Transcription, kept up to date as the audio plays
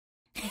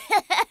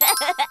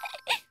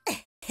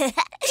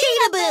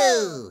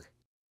Cheetahboo!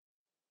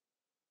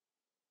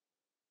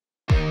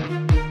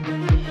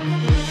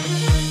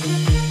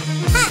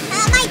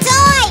 My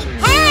toy!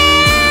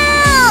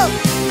 Help!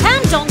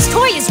 Hamdong's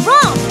toy is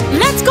wrong!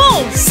 Let's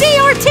go!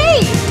 CRT!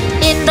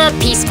 In the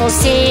peaceful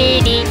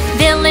city,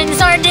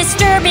 villains are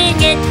disturbing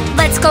it.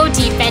 Let's go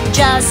defend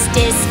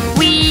justice.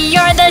 We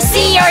are the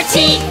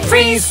CRT.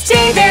 Freeze,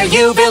 stay there,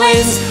 you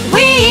villains.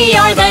 We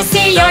are the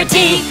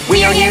CRT.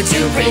 We are here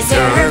to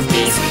preserve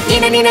peace.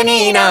 Nina, nina,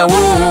 nina,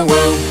 woo,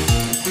 woo.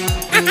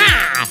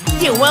 Aha!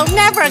 You will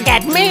never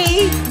get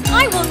me!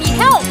 I will need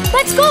help.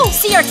 Let's go,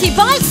 CRT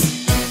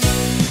boss.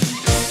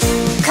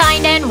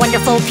 Kind and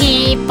wonderful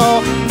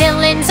people,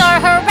 villains are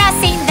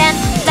harassing them.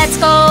 Let's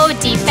go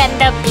defend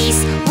the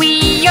peace.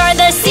 We are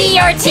the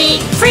CRT.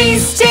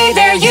 Freeze, stay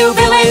there, you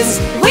villains.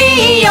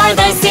 We are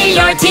the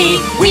CRT.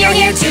 We are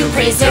here to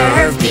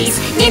preserve peace.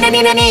 Nina,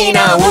 nina,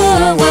 nina,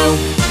 woo, woo.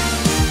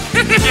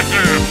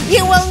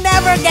 You will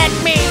never get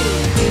me!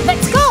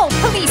 Let's go,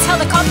 police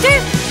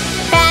helicopter.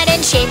 Bad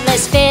and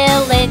shameless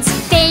villains,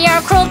 they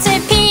are cruel to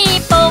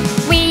people.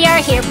 We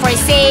are here for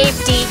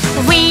safety.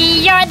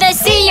 We are the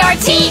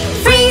CRT.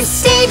 Freeze,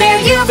 stay there,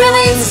 you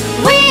villains.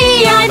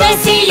 We are the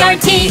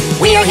CRT.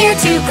 We are here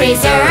to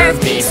preserve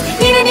peace.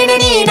 Nina, nina,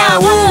 nina,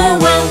 woo,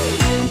 woo.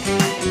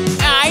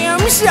 I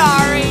am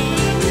sorry.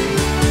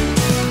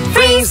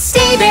 Freeze,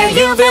 stay there,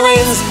 you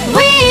villains.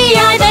 We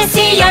are the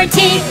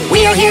CRT.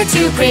 We are here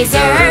to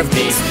preserve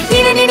peace.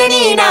 Nina, nina,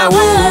 nina,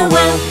 woo,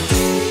 woo.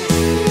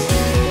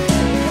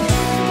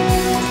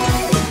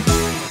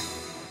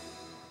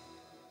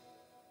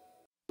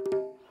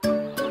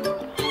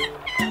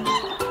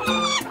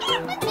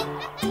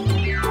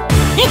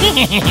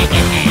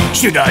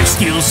 Should I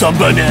steal some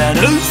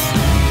bananas?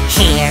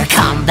 Here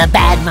come the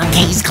bad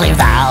monkeys, clear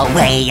the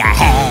way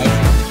ahead.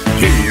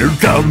 Here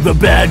come the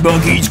bad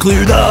monkeys,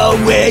 clear the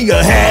way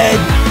ahead.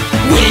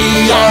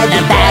 We are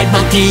the bad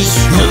monkeys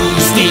who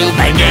steal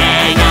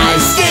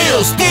bananas.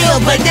 Steal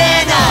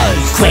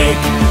bananas! Quick,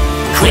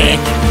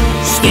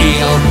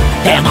 steal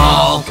them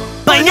all.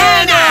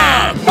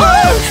 Banana!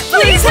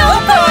 Please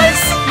help us!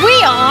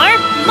 We are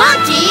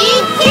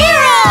Monkey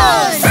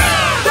Heroes!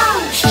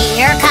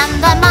 Here come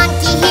the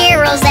monkey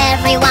heroes,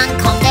 everyone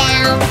calm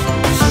down.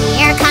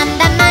 Here come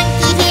the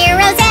monkey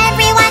heroes,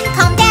 everyone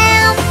calm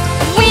down.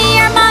 We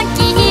are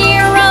monkey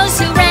heroes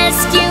who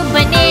rescue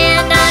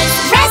bananas.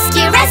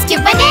 Rescue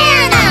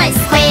bananas!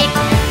 Quick,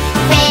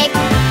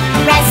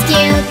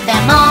 rescue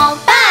them all.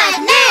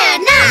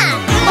 Banana!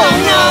 Oh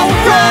no,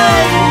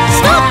 run!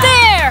 Stop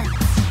there!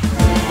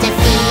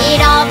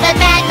 Defeat all the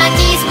bad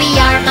monkeys, we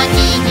are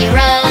monkey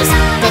heroes.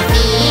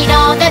 Defeat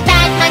all the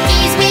bad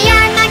monkeys, we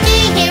are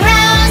monkey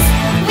heroes.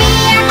 We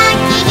are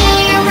monkey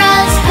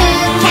heroes who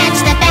catch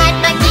the bad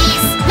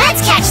monkeys. Let's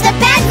catch the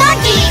bad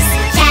monkeys!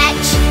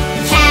 Catch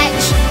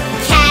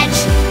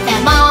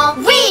them all.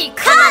 We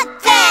caught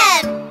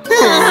them!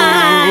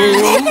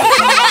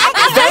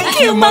 Thank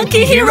you,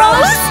 monkey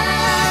heroes!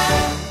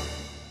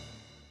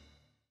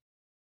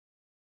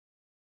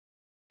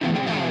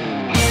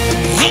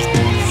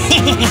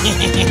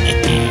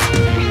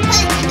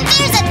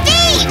 There's a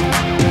thief!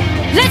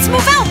 Let's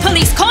move out,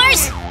 police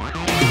cars!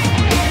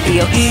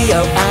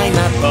 E-O-E-O, I'm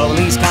a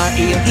police car.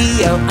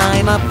 E-O-E-O,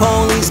 I'm a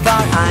police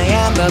car. I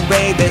am the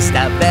bravest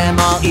of them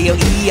all.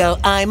 E-O-E-O,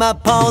 I'm a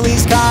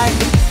police car.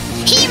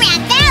 He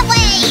ran that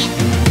way!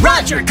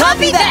 Roger,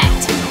 copy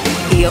that!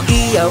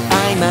 E-O-E-O,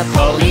 I'm a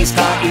police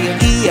car.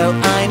 E-O-E-O,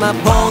 I'm a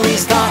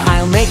police car.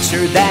 I'll make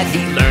sure that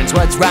he learns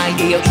what's right.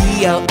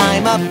 E-O-E-O,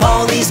 I'm a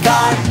police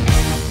car.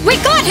 We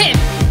got him!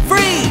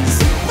 Freeze!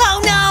 Oh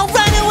no,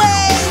 run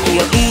away!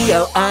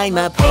 E-O-E-O, I'm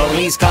a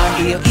police car.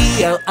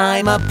 E-O-E-O,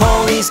 I'm a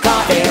police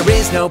car. There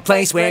is no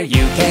place where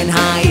you can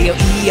hide.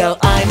 E-O-E-O,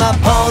 I'm a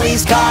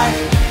police car.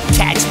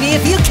 Catch me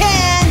if you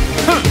can!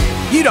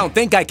 You don't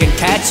think I can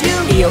catch you?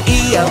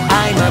 E-O-E-O,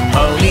 I'm a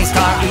police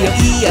car.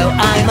 E-O-E-O,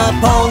 I'm a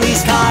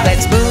police car.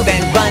 Let's move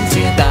and run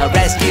to the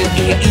rescue.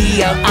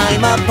 E-O-E-O,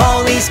 I'm a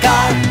police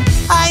car.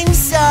 I'm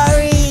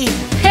sorry.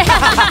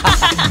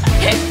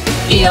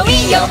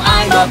 E-O-E-O,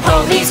 I'm a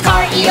police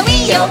car.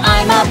 E-O-E-O,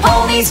 I'm a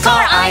police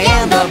car. I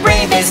am the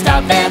bravest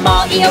of them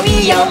all.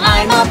 E-O-E-O,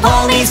 I'm a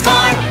police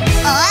car.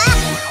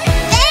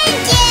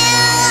 Thank you!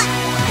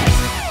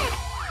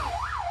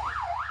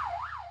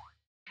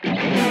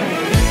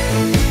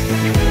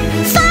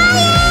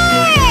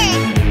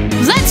 Fire!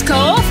 Let's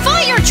go,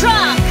 fire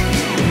truck!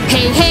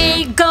 Hey,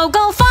 hey, go,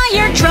 go,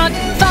 fire truck!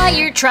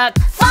 Fire truck,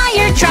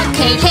 fire truck!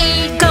 Hey,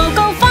 hey, go,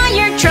 go,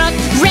 fire truck!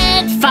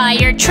 Red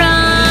fire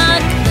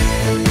truck!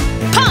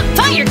 Pump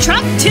fire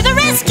truck to the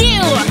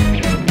rescue!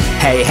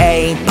 Hey,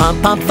 hey,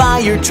 pump, pump,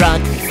 fire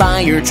truck,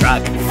 fire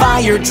truck,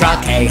 fire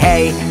truck. Hey,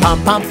 hey,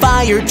 pump, pump,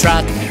 fire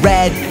truck,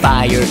 red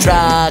fire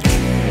truck.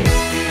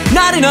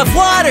 Not enough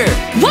water!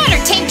 Water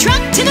tank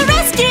truck to the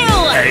rescue!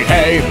 Hey,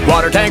 hey,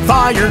 water tank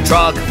fire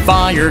truck,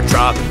 fire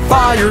truck,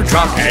 fire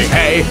truck. Hey,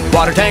 hey,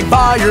 water tank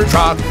fire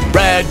truck,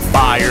 red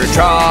fire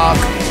truck.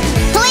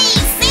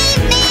 Please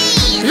save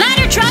me!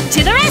 Ladder truck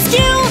to the rescue!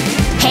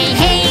 Hey,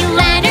 hey,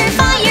 ladder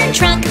fire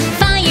truck,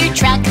 fire fire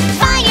truck,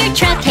 fire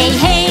truck. Hey,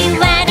 hey,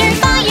 ladder,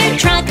 fire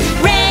truck,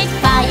 red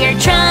fire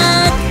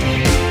truck.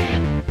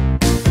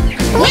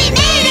 We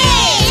made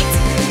it!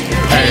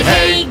 Hey,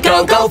 hey,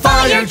 go, go,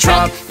 fire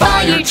truck,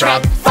 fire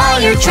truck,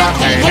 fire truck.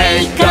 Hey,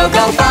 hey, go,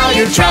 go,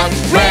 fire truck,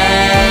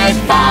 red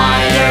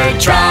fire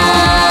truck.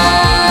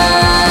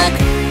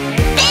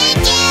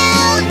 Thank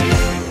you!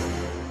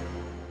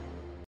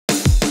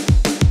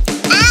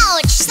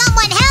 Ouch!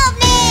 Someone help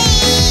me!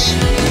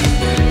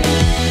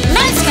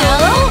 Let's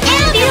go,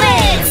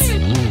 ambulance!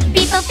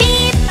 Beeple,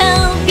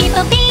 beeple,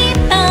 beeple,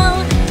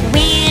 beeple,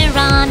 we're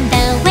on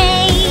the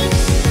way.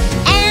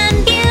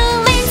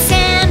 Ambulance,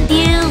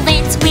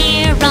 ambulance,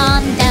 we're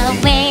on the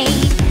way.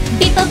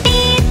 Beeple,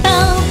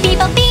 beeple,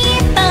 beeple,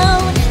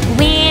 beeple,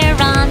 we're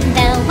on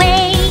the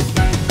way.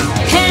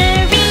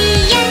 Hurry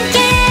and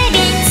get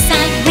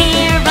inside,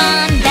 we're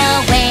on the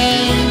way.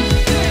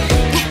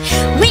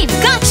 We've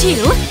got you!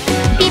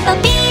 Beeple,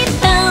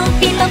 beeple,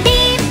 beeple,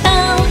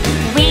 beeple,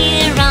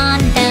 we're on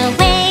the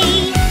way.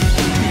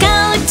 Go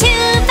to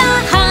the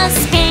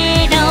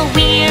hospital,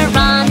 we're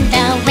on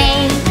the way.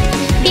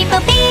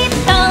 Beeple,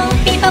 beeple,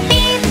 beeple,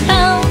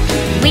 beeple,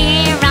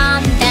 we're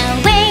on the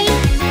way.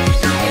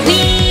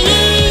 We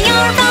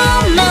are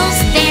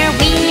almost there,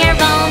 we're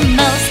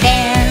almost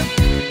there.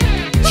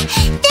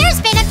 There's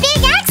been a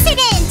big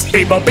accident!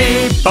 Beeple,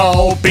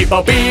 beeple,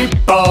 beeple,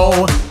 beeple,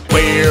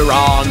 we're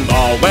on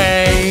the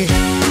way.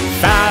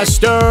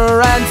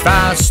 Faster and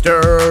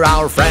faster,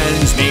 our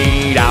friends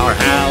need our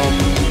help.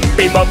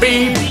 Beeple,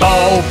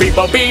 beeple,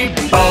 beeple,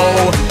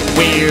 beeple,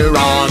 we're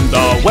on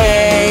the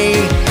way.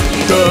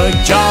 Good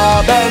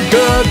job and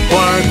good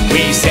work,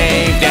 we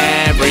saved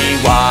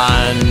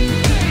everyone.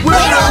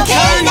 We're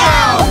okay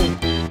now!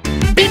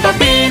 Beeple,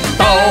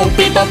 beeple,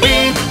 beeple,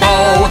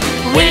 beeple,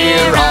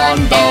 we're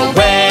on the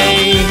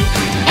way.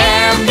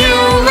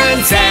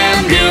 Ambulance,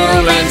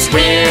 ambulance,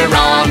 we're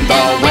on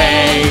the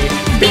way.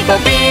 Beeple,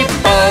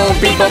 beeple,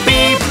 beeple,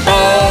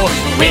 beeple,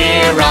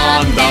 we're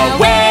on the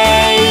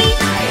way.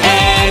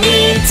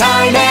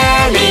 Anytime,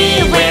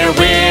 anywhere,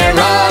 we're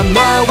on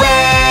the way.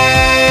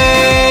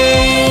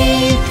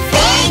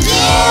 Thank you!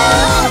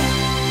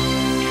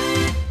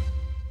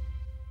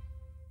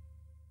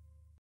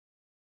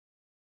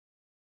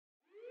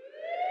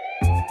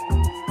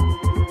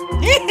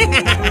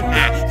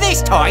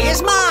 This toy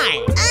is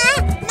mine.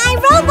 My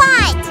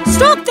robot!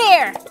 Stop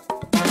there!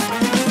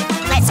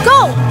 Let's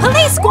go,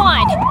 police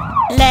squad!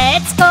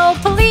 Let's go,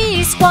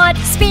 police squad!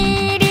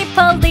 Speedy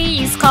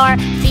police car,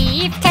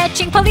 thief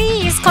catching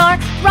police car,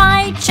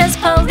 righteous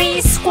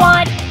police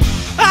squad.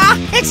 Ah,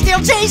 it's still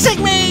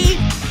chasing me.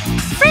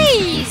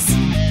 Freeze!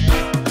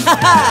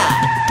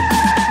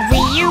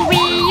 Wee-oo,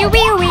 wee-oo,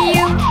 wee-oo,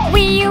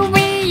 wee-oo,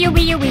 wee-oo,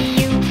 wee-oo, wee-oo,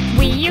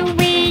 wee-oo,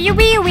 wee-oo,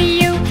 wee-oo,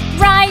 wee-oo,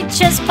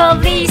 righteous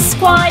police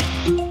squad.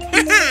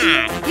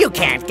 You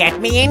can't get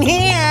me in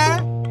here.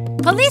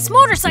 Police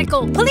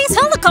motorcycle, police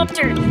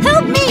helicopter,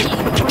 help me!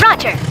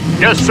 Roger.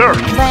 Yes, sir.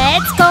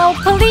 Let's go,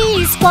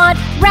 police squad,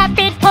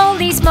 rapid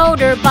police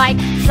motorbike,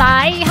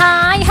 fly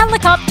high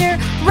helicopter,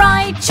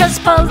 righteous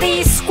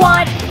police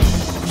squad.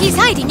 He's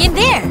hiding in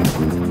there.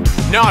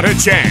 Not a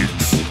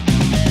chance.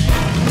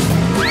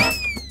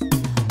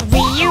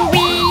 Wee-oo,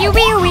 wee-oo,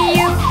 wee-oo,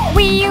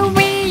 wee-oo,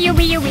 wee-oo, wee-oo,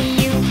 wee-oo,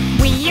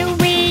 wee-oo,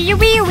 wee-oo,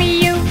 wee-oo,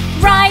 wee-oo,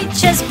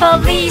 righteous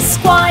police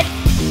squad.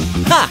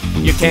 Ha!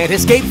 You can't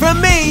escape from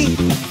me!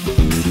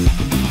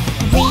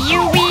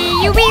 Wee-oo,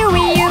 wee-oo, wee-oo,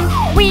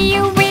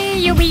 wee-oo, wee-oo,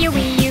 wee-oo, wee-oo,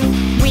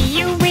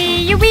 wee-oo,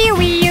 wee-oo, wee-oo,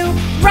 wee-oo,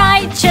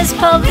 righteous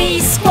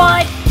police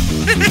squad.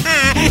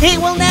 He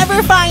will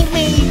never find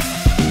me.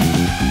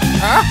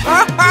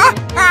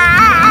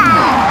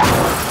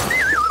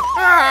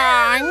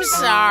 I'm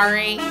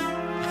sorry.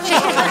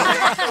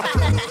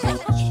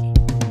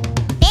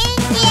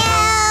 Thank you!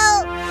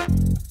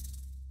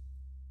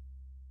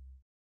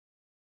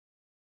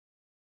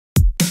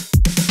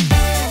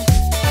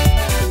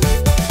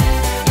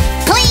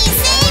 Please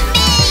save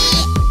me!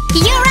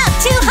 You're up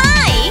too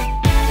high.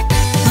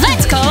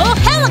 Let's go,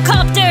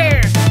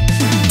 helicopter.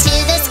 To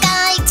the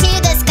sky,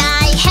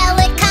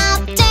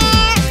 helicopter.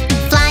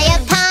 Fly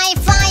up high,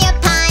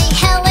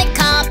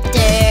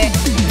 helicopter.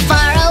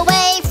 Far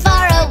away,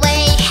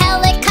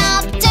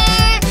 helicopter.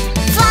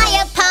 Fly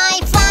up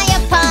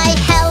high,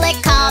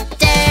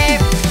 helicopter.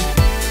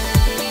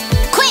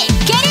 Quick,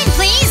 get in,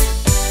 please.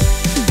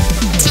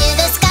 To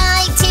the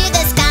sky,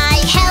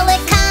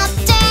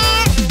 helicopter.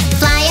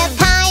 Fly up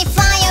high,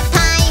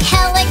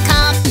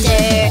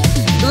 helicopter.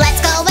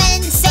 Let's go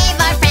and save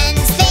our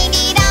friends, they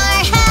need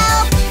our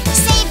help.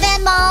 Save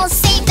them all,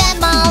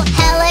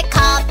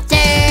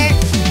 helicopter.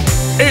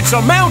 It's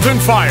a mountain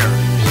fire.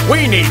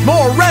 We need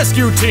more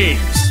rescue teams.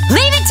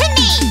 Leave it to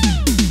me.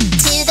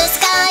 To the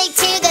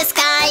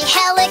sky,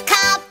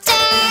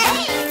 helicopter.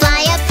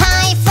 Fly up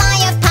high,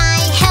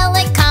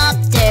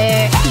 helicopter.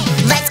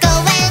 Let's go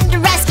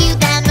and rescue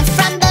them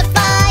from the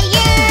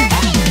fire.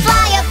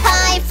 Fly up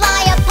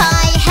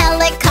high,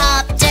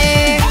 helicopter.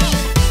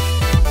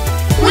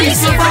 We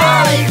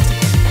survived.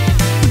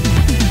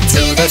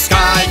 To the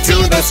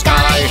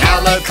sky,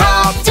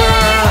 helicopter.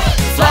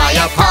 Fly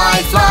up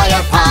high,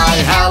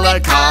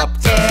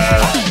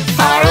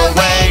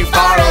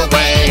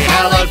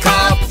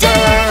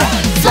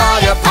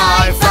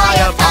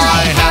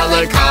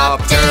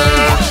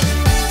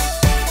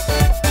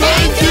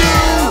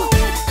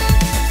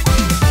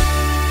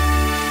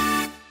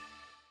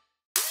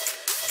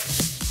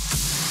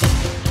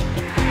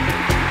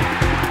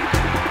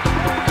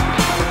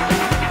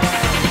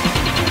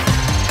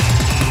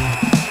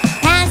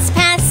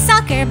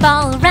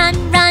 ball, run,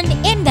 run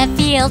in the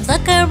field.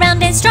 Look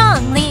around and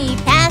strongly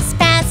pass,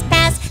 pass,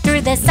 pass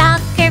through the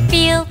soccer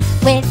field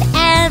with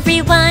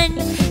everyone.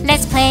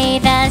 Let's play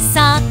the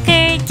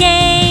soccer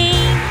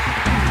game.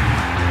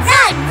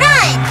 Run,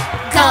 run!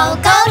 Go,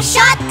 go,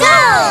 shot,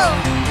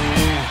 go!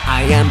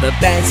 I am the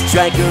best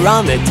striker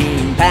on the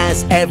team.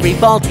 Pass every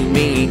ball to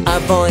me.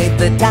 Avoid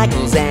the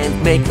tackles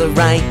and make the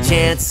right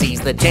chance. Seize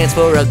the chance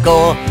for a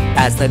goal.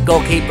 Pass the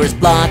goalkeeper's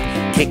block.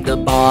 Kick the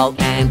ball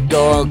and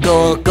goal,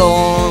 goal,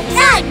 goal.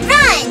 Run,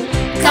 run!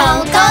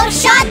 Go, go,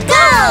 shot,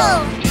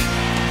 go!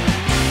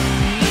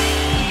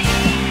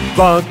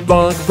 Block,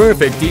 block,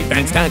 perfect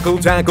defense. Tackle,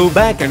 tackle,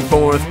 back and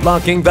forth.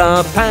 Blocking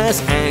the pass.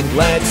 And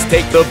let's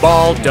take the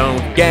ball.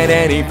 Don't get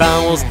any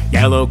fouls.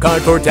 Yellow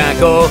card for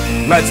tackle.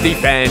 Let's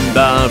defend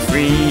the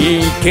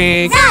free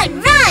kick.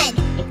 Run, run!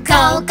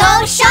 Go,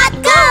 go, shot,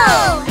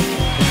 go!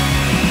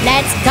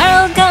 Let's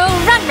go, go,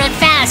 run, run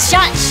fast.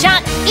 Shot,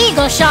 shot,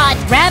 eagle shot.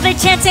 Grab a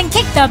chance and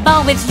kick the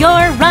ball with your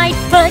right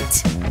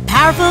foot.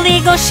 Powerful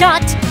eagle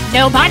shot.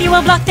 Nobody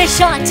will block the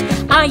shot.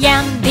 I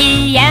am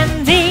the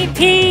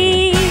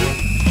MVP.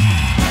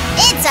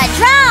 It's a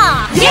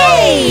draw!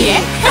 Yay!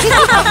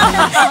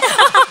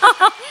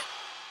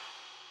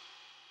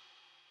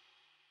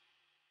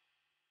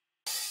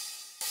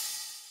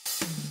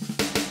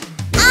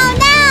 Oh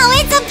no,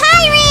 it's a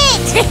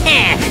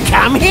pirate!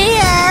 Come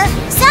here!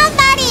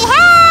 Somebody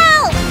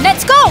help!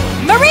 Let's go,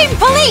 Marine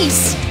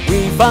Police!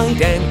 We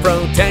fight and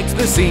protect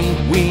the sea.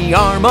 We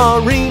are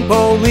Marine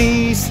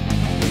Police.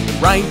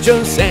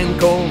 Righteous and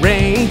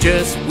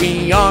courageous.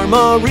 We are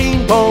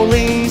Marine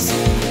Police.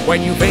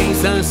 When you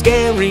face a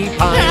scary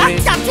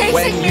pirate, Stop chasing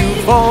when me. you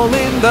fall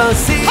in the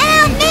sea,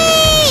 Help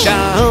me!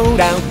 shout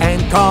out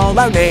and call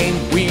our name.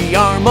 We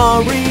are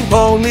Marine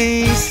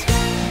Police.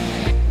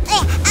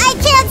 I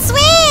can't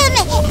swim!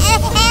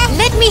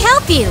 Let me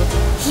help you.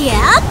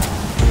 Yep.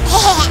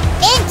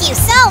 Thank you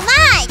so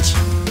much!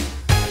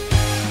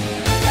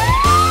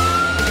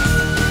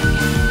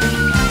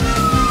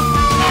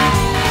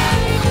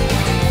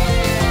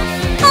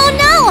 Oh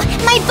no!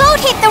 My boat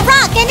hit the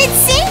rock and it's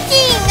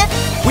sinking!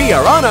 We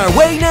are on our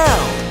way now.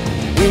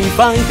 We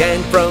fight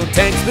and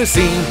protect the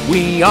sea.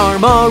 We are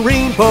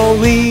Marine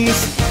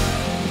Police.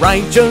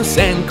 Righteous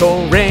and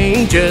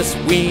courageous.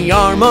 We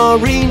are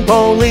Marine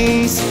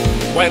Police.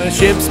 When a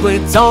ship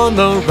splits on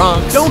the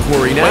rocks, don't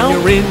worry now. When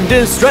you're in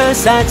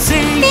distress at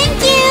sea,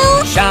 Thank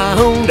you!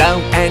 shout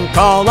out and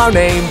call our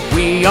name.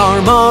 We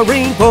are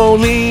Marine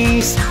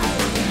Police.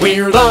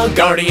 We're the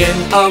guardian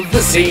of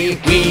the sea.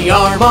 We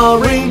are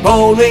Marine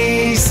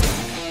Police.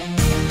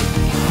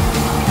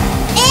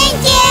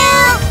 Thank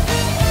you!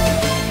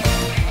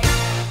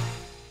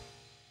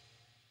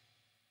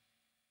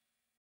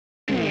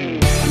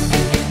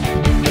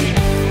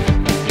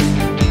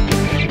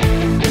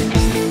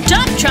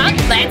 Dump truck,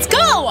 let's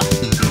go!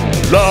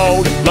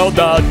 Load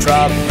the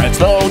truck. Let's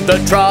load the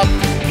truck.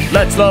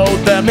 Let's load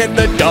them in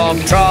the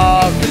dump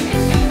truck.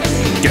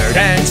 Dirt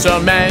and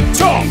cement,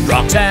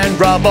 rocks and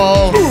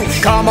rubble.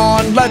 Come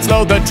on, let's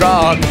load the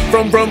truck.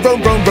 Vroom, vroom,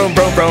 vroom, vroom, vroom,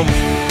 vroom, vroom.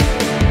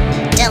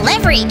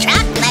 Delivery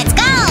truck, let's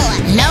go!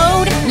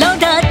 Load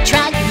the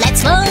truck,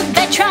 let's load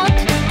the truck.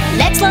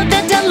 Let's load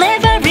the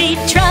delivery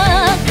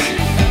truck.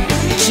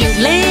 Cute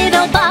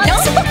little box,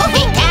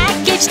 big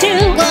package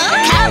too.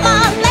 Come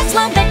on, let's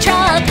load the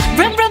truck.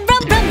 Vroom, vroom,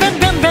 vroom, vroom, vroom,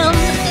 vroom, vroom.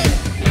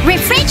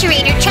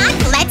 Refrigerator truck,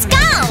 let's go!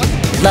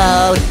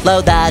 Load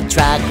the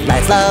truck.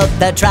 Let's load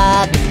the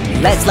truck.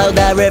 Let's load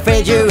the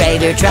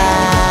refrigerator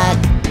truck.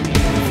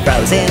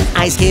 Frozen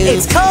ice cubes.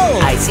 It's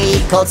cold.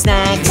 Icy cold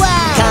snacks.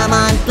 Wow. Come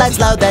on, let's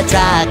load the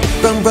truck.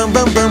 Vroom, vroom,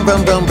 vroom, vroom,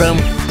 vroom, vroom, vroom.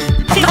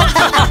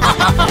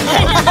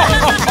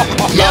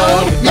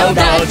 Load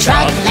the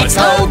truck. Let's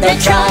load the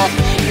truck.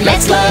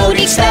 Let's load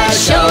each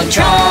special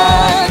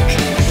truck.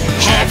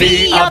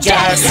 Heavy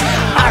objects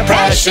are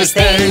precious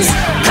things.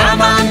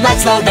 Come on,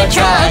 let's load the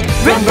truck.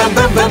 Vroom, vroom,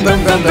 vroom, vroom,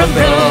 vroom, vroom, vroom,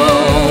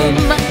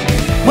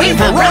 vroom.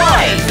 We've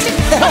arrived!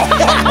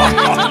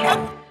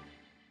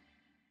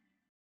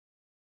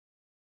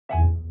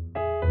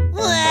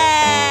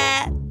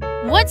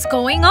 What's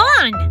going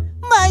on?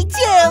 My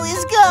tail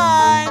is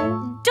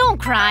gone. Don't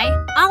cry,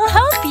 I'll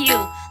help you.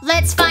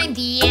 Let's find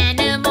the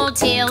animal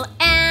tail.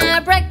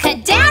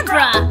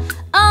 Abracadabra!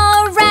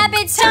 A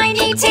rabbit's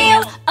tiny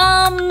tail.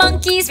 A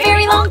monkey's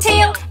very long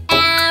tail.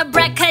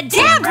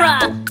 Abracadabra!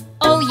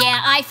 Oh yeah,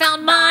 I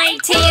found my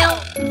tail.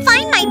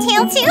 Find my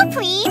tail too,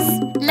 please.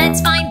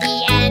 Let's find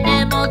the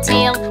animal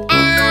tail.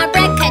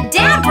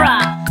 Abracadabra!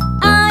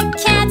 A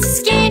cat's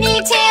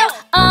skinny tail.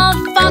 A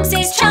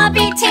fox's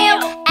chubby tail.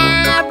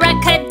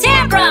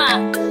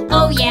 Abracadabra!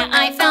 Oh yeah,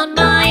 I found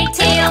my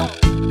tail.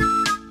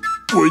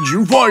 Would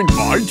you find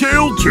my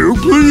tail too,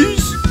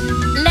 please?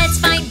 Let's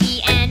find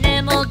the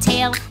animal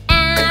tail.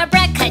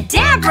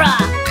 Abracadabra!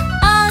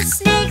 A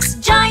snake's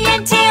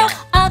giant tail.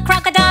 A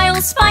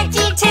crocodile's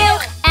spiky tail.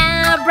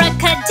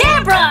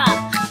 Abracadabra!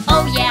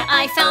 Oh yeah,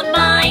 I found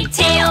my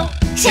tail.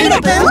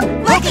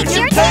 Cheetahboo, look at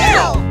your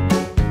tail!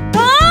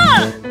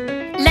 Ah!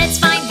 Let's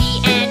find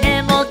the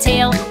animal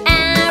tail.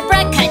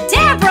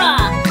 Abracadabra!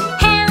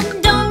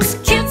 Houndong's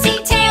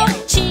cutesy tail.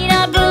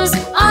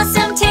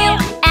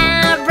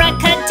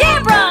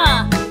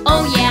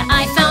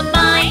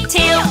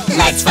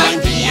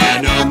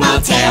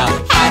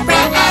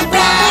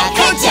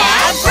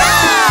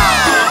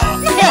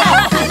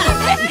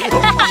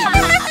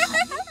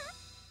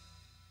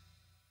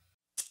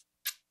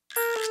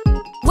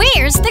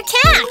 here's the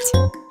cat.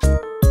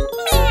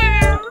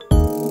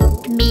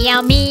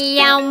 Meow,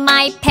 meow,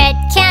 my pet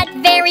cat,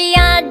 very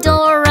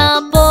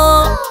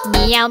adorable.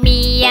 Meow,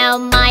 meow,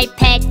 my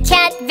pet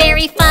cat,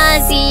 very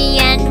fuzzy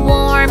and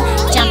warm.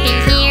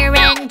 Jumping here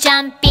and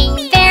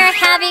jumping there,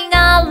 having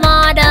a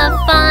lot of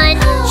fun.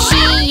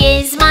 She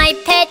is my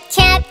pet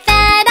cat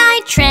that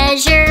I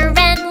treasure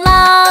and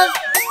love.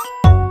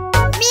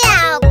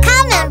 Meow,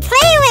 come and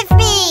play with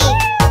me.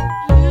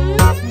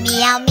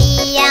 Meow,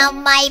 meow,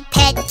 my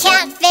pet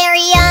cat,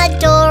 very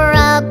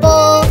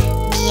adorable.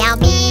 Meow,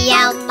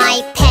 meow,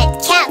 my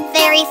pet cat,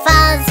 very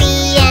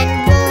fuzzy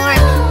and warm.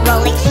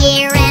 Rolling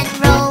here and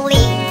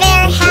rolling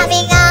there,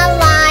 having a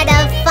lot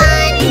of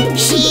fun.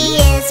 She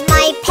is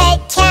my pet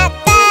cat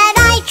that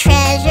I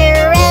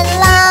treasure and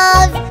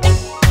love.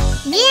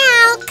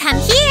 Meow, come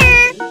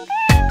here.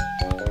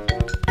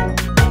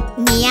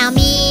 Meow,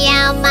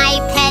 meow, my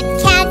pet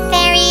cat,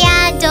 very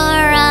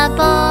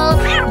adorable.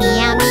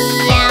 Meow,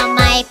 meow,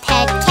 my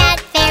pet cat,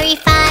 very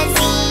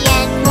fuzzy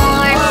and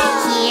warm.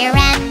 Here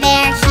and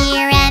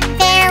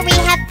there, we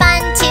have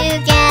fun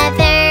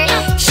together.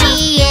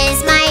 She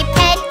is my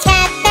pet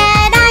cat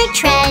that I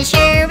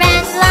treasure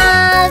and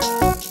love.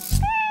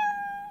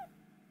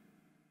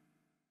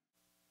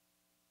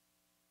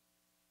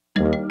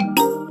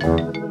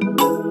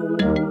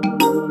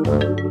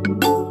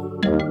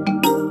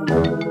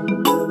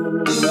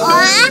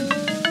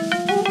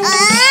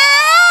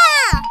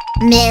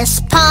 Miss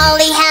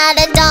Polly had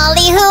a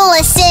dolly who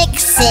was sick,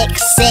 sick,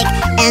 sick,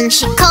 and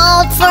she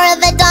called for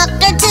the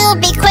doctor to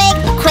be quick,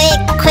 quick,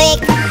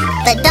 quick.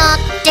 The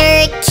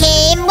doctor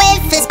came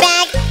with his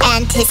bag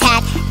and his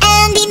hat,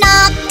 and he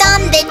knocked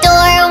on the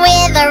door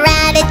with a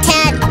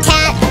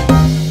rat-a-tat-tat.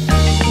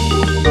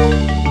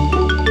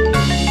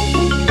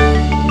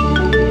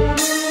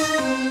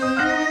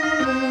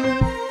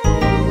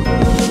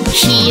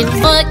 He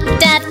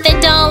looked at the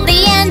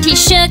dolly and he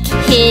shook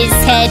his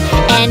head,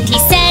 and he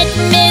said,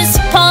 Miss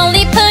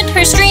Polly, put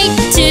her straight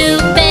to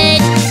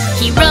bed.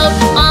 He wrote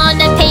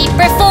on a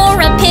paper for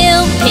a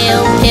pill,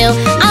 pill, pill.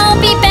 I'll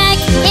be back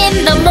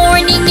in the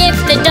morning if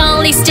the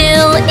dolly's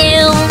still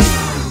ill.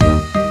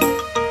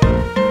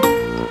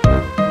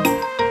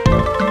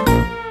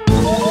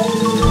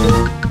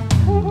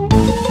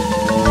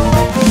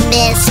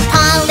 Miss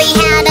Polly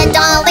had a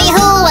dolly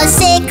who was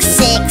sick,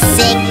 sick,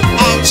 sick,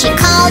 and she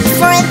called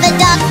for the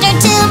doctor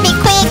to be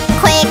quick,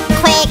 quick,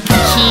 quick.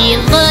 He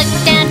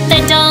looked at the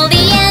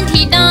dolly and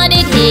he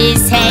nodded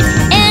his head,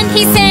 and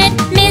he said,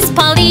 Miss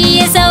Polly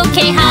is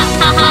okay, ha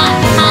ha ha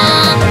ha.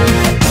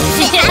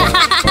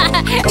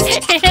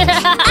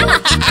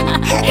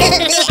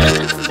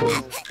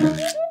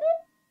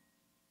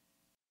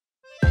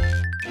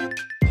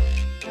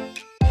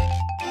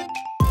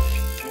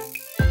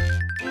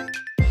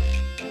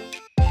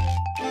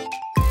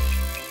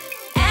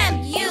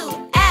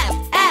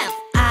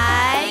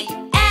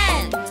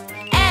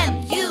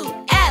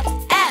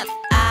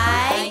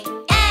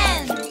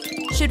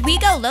 Should we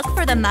go look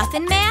for the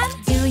Muffin Man?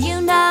 Do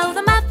you know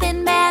the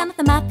Muffin Man?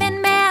 The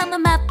Muffin Man, the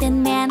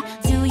Muffin Man.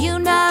 Do you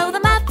know the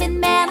Muffin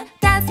Man?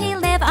 Does he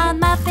live on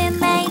Muffin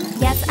Lane?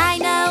 Yes, I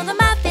know the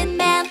Muffin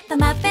Man. The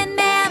Muffin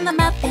Man, the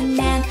Muffin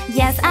Man.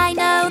 Yes, I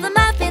know the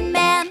Muffin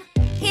Man.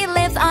 He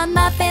lives on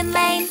Muffin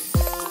Lane.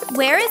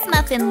 Where is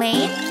Muffin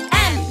Lane?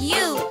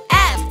 M-U-F-F-I-N.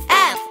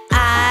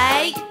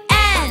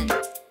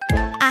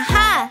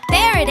 Aha,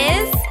 there it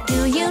is.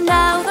 Do you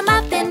know the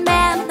Muffin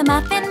Man? The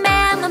Muffin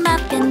Man, the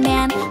Muffin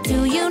Man.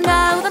 Do you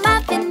know the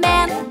Muffin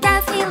Man?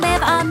 Does he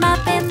live on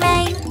Muffin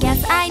Lane?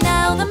 Yes, I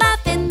know the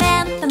Muffin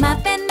Man. The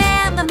Muffin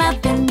Man, the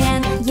Muffin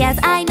Man. Yes,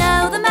 I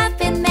know the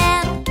Muffin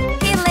Man.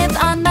 He lives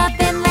on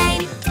Muffin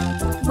Lane.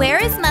 Where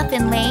is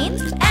Muffin Lane?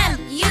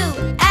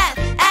 M-U-F-F-I-N.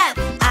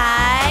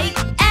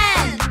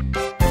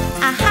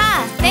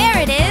 Aha, there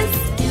it is.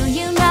 Do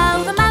you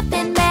know the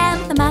Muffin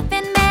Man? The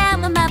Muffin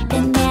Man, the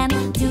Muffin Man.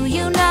 Do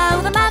you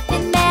know the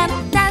Muffin Man?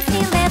 Does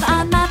he live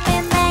on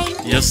Muffin Lane?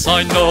 Yes,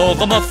 I know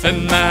the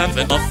Muffin Man,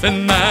 the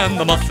Muffin Man,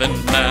 the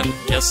Muffin Man.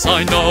 Yes,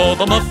 I know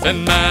the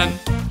Muffin Man.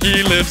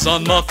 He lives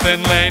on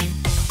Muffin Lane.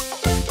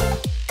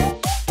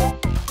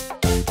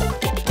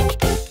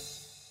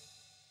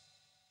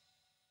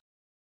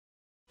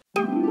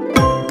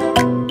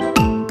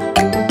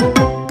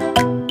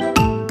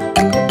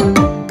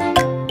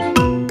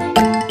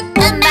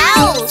 The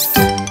mouse!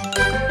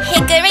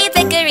 Hickory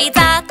dickory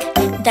dock,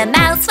 the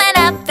mouse went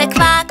up the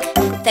clock.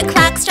 The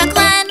clock struck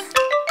one.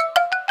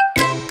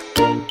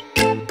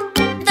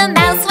 The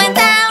mouse went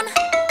down.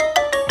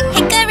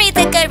 Hickory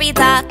dickory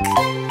dock.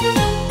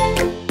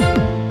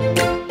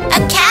 A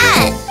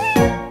cat!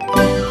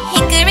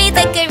 Hickory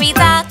dickory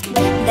dock,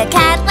 the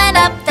cat went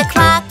up the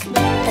clock.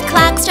 The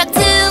clock struck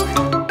two.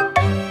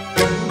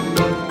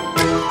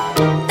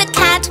 The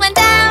cat went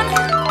down.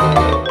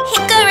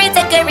 Hickory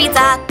dickory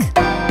dock.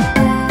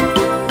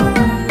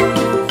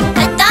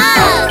 A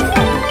dog!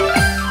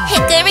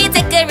 Hickory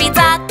dickory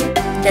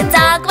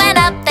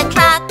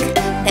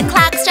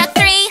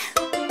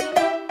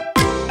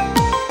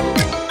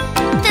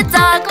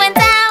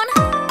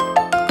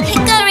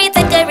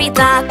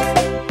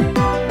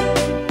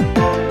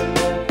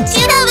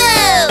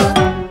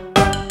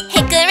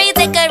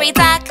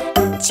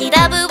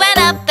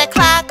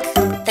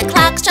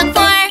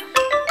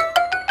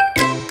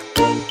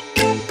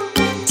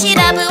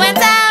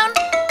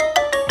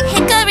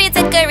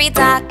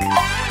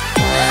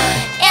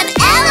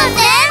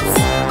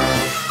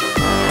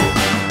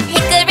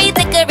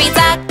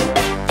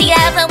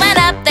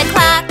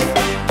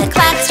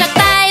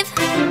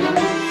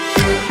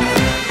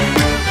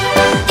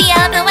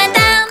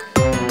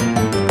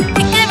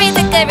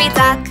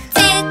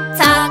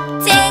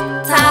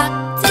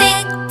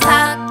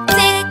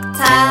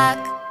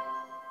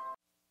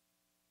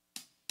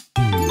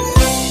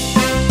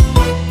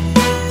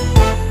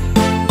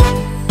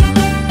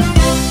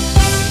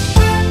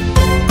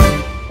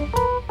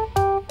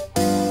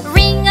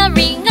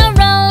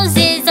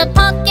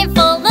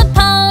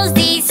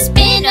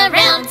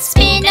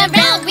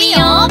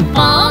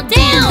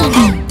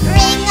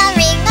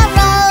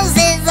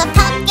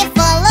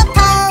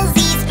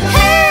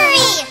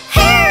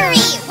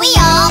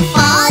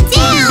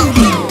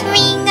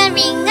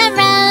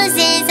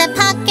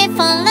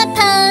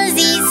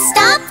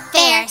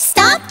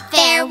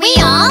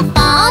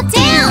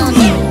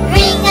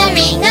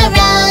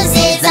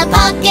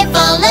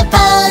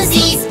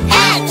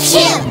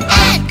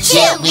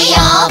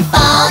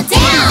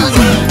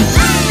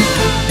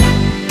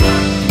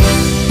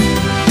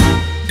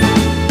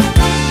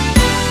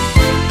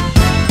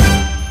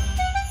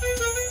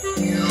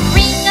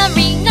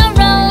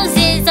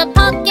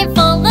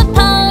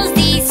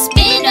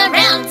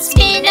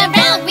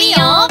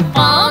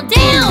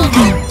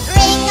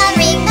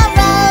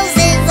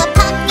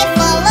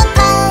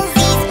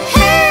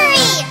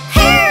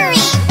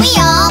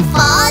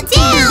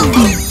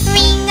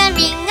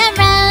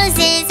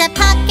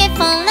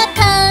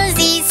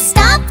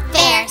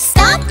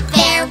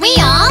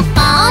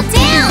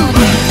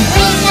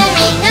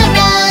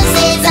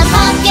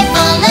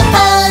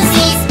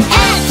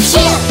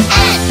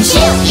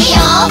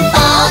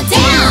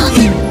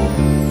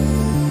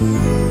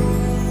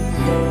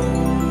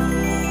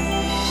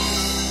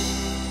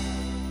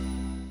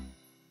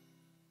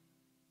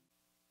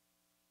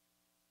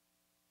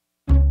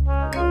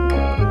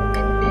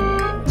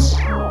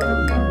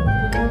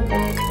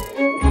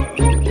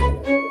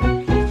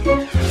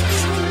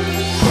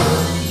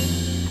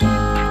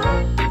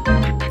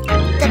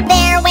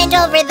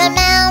over the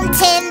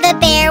mountain. The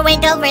bear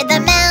went over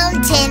the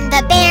mountain.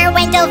 The bear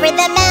went over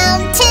the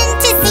mountain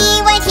to see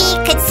what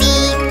he could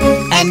see.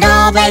 And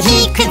all that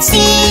he could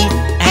see,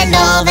 and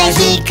all that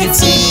he could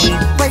see,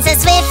 was the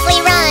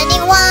swiftly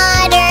running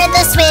water.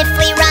 The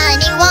swiftly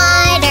running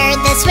water.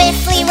 The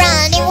swiftly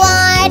running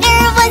water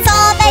was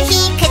all that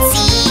he could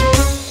see.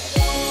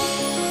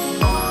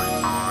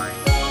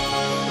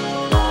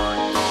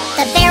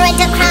 The bear went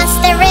across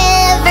the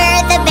river.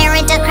 The bear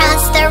went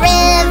across the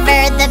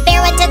river. The bear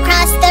went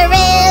across the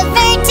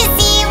river to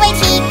see what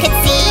he could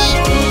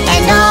see.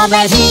 and all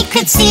that he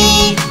could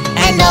see,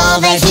 and all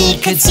that he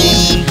could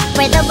see,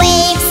 were the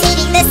waves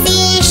hitting the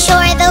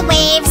seashore. The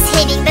waves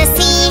hitting the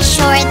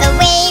seashore. The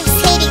waves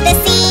hitting the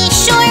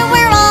seashore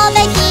were all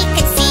that he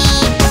could see.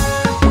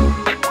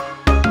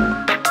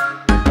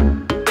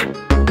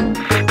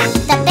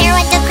 The bear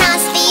went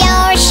across the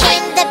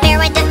ocean. The bear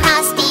went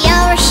across the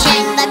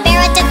ocean. The bear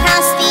went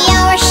across the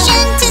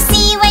ocean to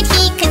see what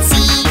he could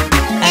see.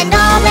 and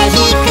all that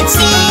he could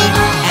see,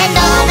 and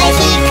all that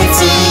he could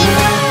see,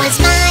 Was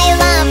my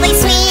lovely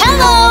sweet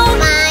home.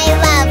 My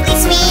lovely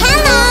sweet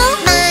hello.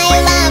 My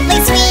lovely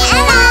sweet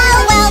hello.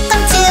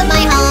 Welcome to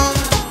my home.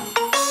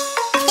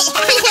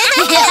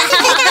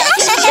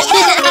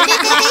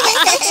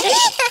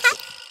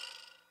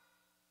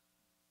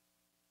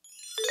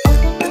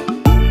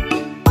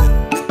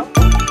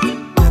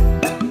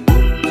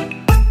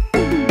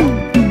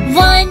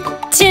 One,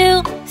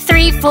 two,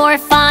 three, four,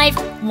 five.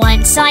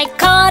 Once I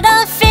caught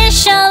a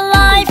fish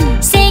alive.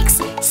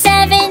 6,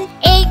 7,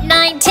 8,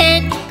 9,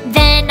 10.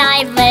 Then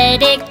I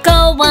let it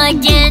go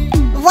again.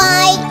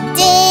 Why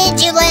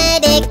did you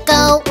let it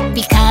go?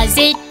 Because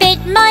it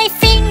bit my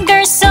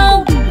finger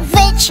so.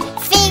 Which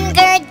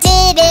finger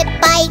did it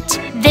bite?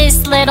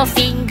 This little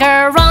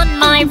finger on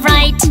my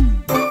right.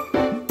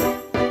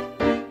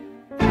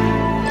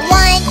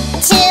 1,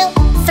 2,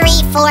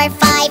 3, 4,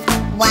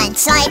 5.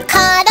 Once I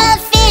caught a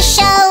fish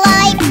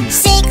alive.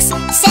 6,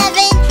 7,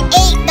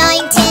 8,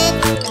 9,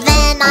 10.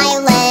 Then I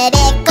let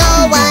it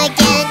go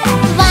again.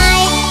 Why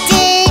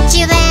did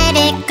you let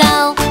it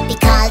go?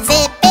 Because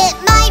it bit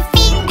my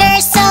finger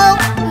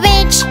so.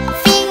 Which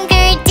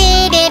finger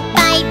did it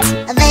bite?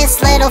 This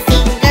little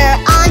finger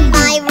on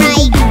my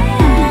right.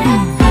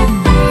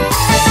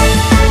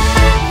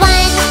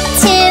 1,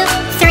 2,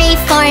 3,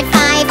 4,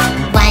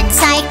 5. Once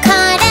I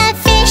caught a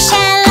fish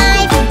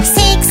alive.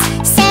 6,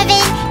 7,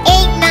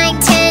 8, 9,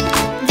 10.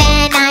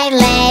 Then I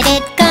let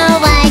it go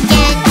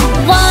again.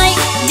 Why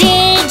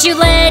did you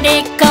let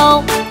it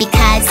go?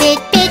 Because it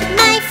bit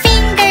my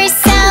finger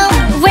so.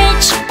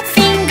 Which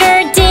finger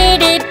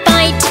did it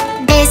bite?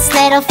 This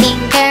little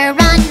finger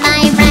on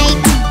my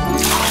right.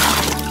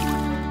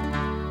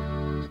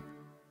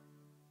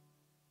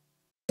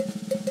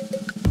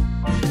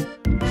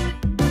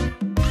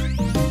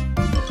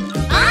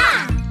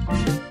 Ah!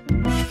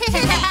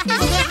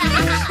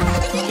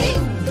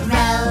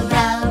 Row,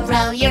 row,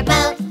 row your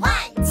boat. 1,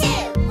 2,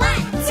 1,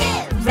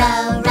 2.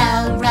 Row,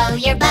 row, row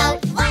your boat.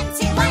 1,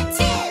 2, 1,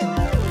 2.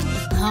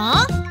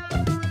 Huh?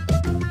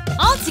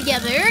 All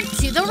together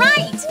to the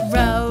right.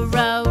 Row,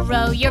 row,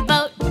 row your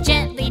boat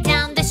gently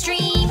down the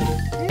stream.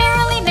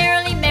 Merrily,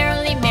 merrily,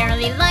 merrily,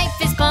 merrily, life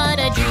is but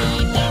a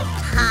dream.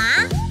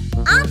 Huh?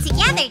 All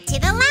together to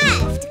the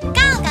left.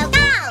 Go, go,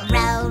 go.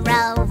 Row,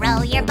 row,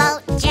 row your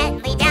boat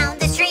gently down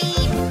the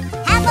stream.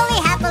 Happily,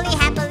 happily,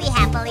 happily,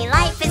 happily,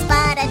 life is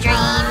but a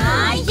dream.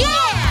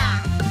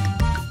 Yeah!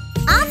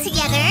 All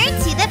together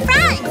to the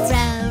front.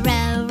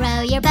 Row, row,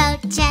 row your boat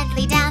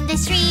gently down the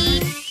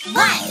stream.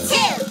 1, 2,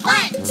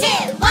 1, 2,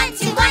 1,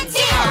 2, 1, 2.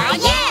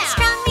 Yeah!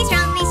 Strongly,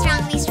 strongly,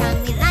 strongly,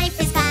 strongly, life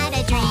is but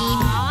a dream.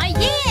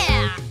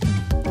 Yeah!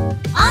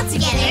 All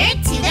together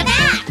to the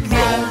back.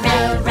 Row,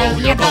 row, row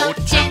your boat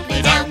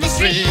gently down the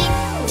stream.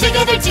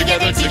 Together,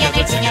 together,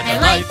 together, together,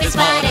 life is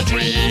but a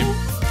dream.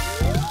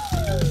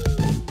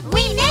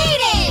 We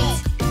made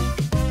it!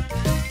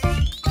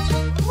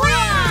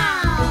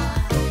 Wow!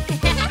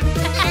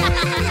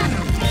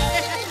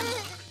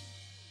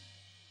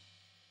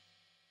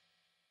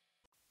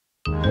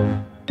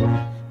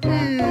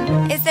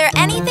 Is there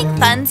anything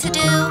fun to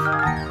do?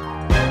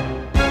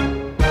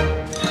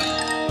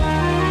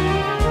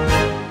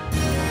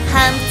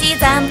 Humpty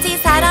Dumpty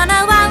sat on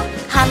a wall.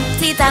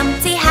 Humpty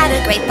Dumpty had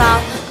a great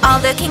fall. All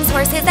the king's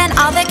horses and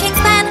all the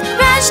king's men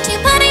rushed to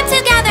put him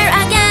together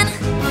again.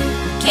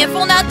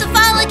 Careful not to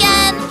fall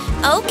again.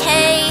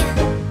 Okay.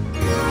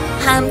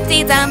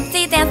 Humpty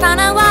Dumpty danced on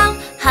a wall.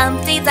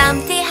 Humpty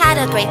Dumpty had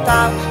a great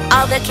fall.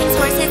 All the king's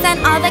horses and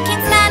all the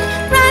king's men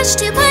rushed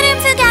to put him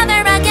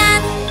together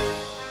again.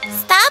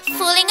 Stop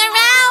fooling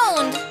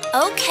around.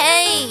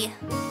 Okay.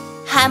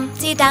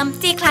 Humpty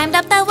Dumpty climbed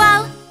up the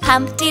wall.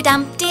 Humpty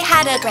Dumpty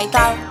had a great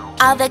fall.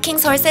 All the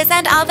king's horses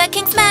and all the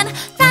king's men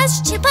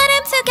rushed to put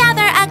him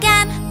together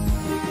again.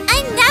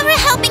 I'm never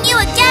helping you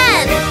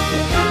again.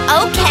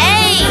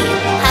 Okay.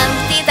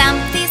 Humpty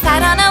Dumpty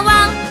sat on a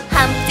wall.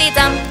 Humpty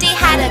Dumpty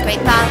had a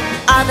great fall.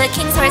 All the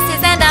king's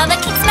horses and all the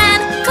king's men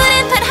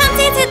couldn't put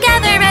Humpty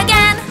together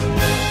again.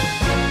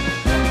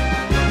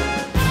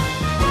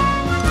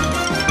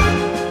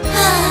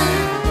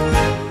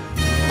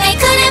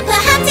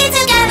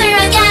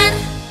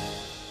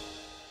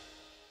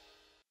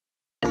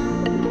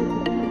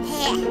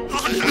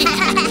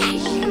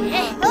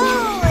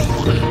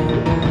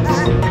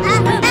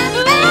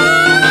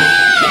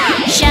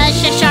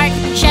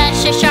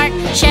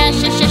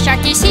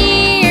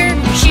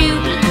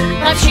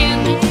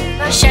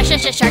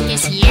 Shark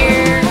is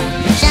here.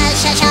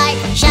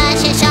 Shark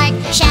is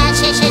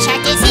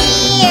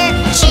here.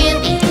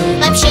 Shooby-doo,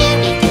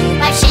 shooby-doo,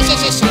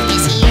 shark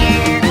is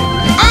here.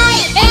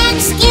 I am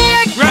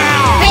scared.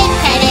 Great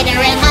predator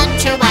and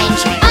hunter white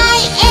shark. I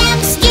am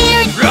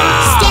scared.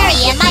 Scary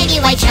and mighty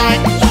white shark.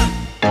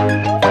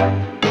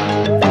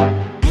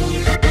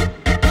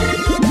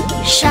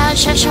 Shark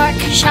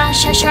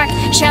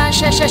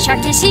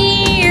is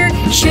here.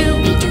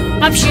 Shooby-doo, shooby-doo,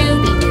 shark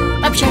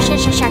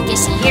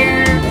is here.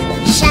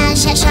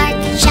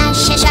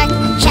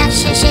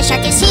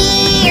 Shark is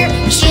here.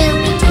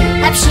 Shooby-doo,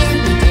 shooby-doo,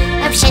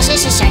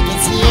 shark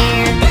is here.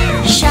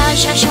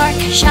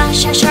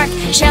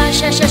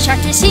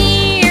 Shark is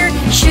here.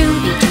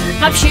 Shooby-doo,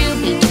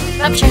 shooby-doo,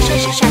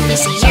 shark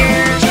is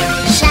here.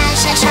 Shark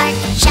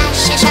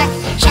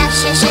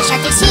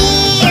is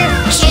here.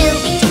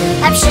 Shooby-doo,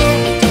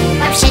 shooby-doo,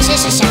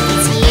 shark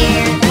is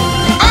here.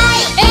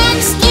 I am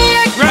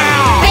scared.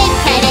 Great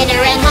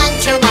predator and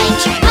hunter white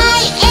shark.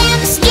 I am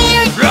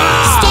scared.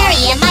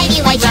 Scary and mighty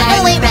white shark. Run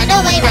away, run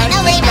away, run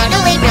away, run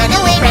away, run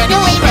away, run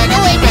away, run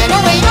away, run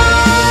away.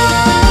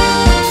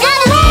 Run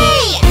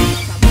away!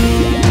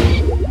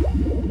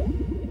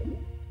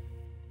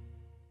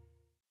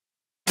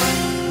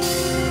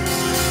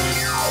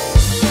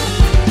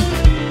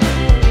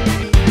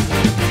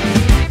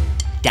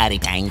 Daddy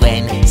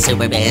Penguin,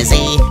 super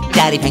busy.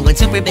 Daddy Penguin,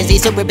 super busy,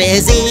 super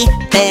busy.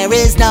 There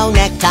is no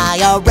necktie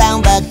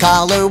around the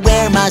collar.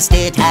 Where must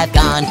it have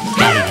gone?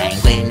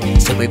 Daddy Penguin,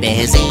 super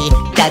busy.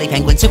 Daddy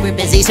Penguin, super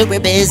busy, super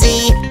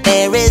busy.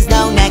 There is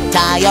no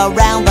necktie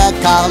around the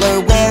collar.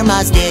 Where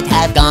must it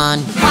have gone?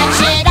 What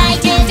should I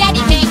do,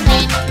 Daddy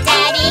Penguin?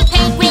 Daddy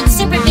Penguin,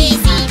 super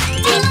busy.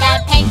 Did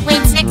the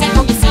penguin's necktie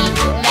go busy?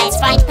 Let's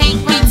find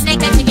penguin's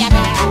necktie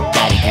together.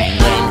 Daddy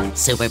Penguin,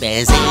 super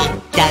busy.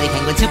 Daddy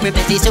Penguin, super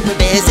busy, super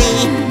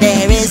busy.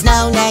 There is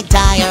no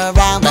necktie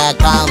around the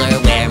collar.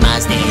 Where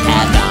must it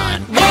have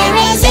gone? Where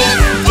is it?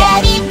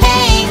 Daddy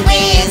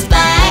Penguin's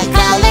black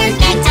colored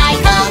necktie.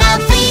 Call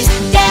out please.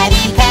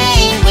 Daddy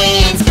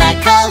Penguin's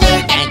black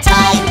colored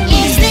necktie.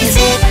 Is this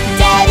it?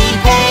 Daddy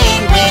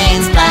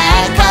Penguin's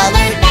black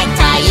colored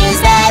necktie. Is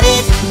that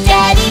it?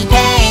 Daddy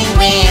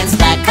Penguin's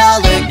black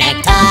colored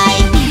necktie.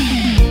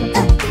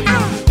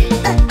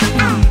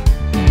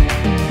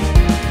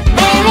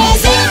 Where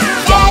is it?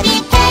 Daddy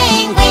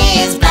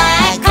Penguin's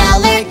black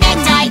colored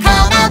necktie.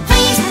 Call out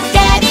please.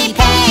 Daddy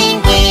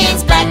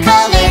Penguin's black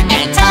colored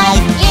necktie.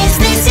 Is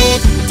this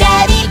it?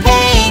 Daddy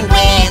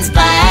Penguin's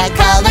black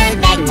colored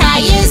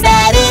necktie. Is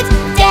that it?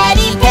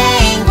 Daddy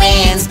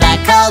Penguin's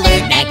black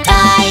colored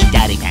necktie.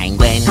 Daddy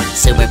Penguin,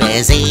 super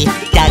busy.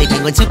 Daddy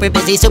Penguin, super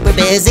busy, super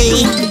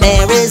busy.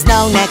 There is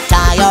no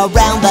necktie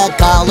around the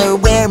collar.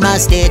 Where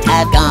must it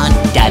have gone?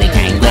 Daddy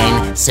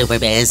Penguin, super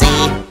busy.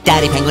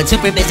 Daddy Penguin,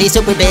 super busy,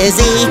 super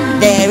busy.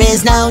 There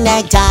is no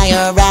necktie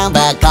around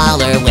the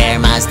collar. Where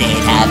must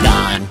it have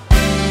gone?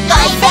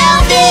 I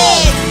found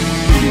it!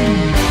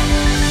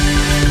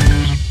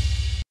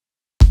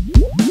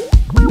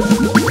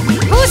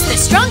 Who's the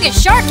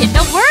strongest shark in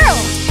the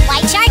world?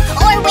 White shark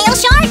or whale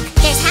shark?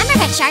 There's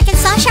hammerhead shark and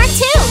saw shark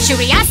too. Should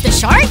we ask the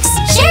sharks?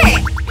 Sure.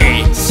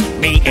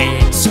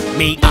 It's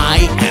me,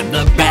 I am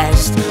the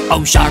best.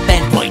 Oh, sharp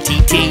and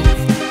pointy teeth.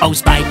 Oh,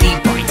 spiky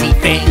pointy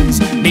fins.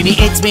 Maybe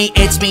it's me,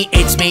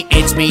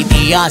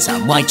 the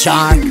awesome white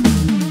shark.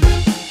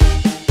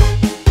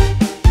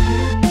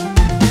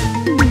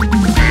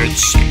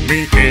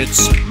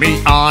 It's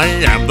me, I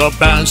am the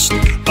best.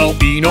 Oh,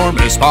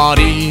 enormous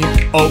body.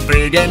 Oh,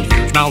 big and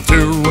huge mouth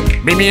too.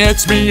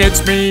 It's me,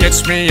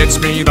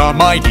 the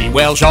mighty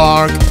whale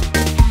shark.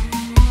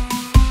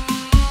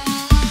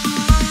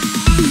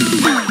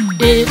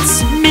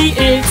 It's me,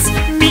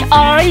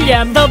 I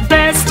am the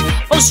best.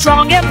 Oh,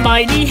 strong and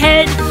mighty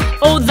head.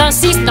 Oh, the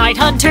sea's night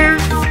hunter.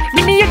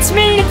 It's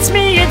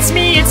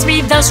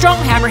me, the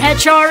strong hammerhead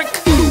shark.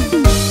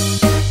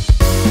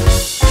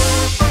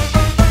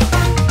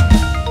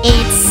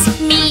 It's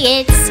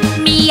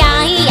me,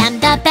 I am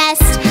the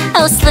best.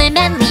 Oh, slim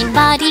and lean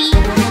body.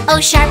 Oh,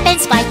 sharp and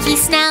spiky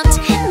snout.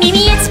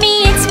 It's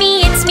me,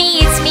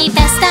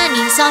 the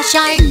stunning saw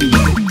shark.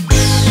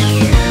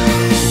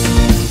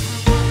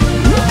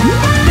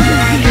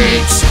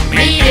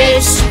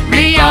 It's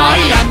me, I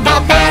am the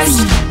best.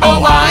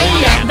 Oh, I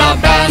am the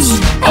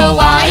best. Oh,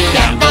 I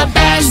am the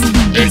best.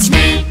 It's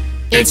me.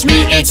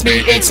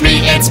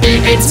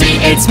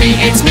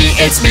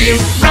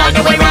 Run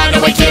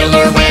away,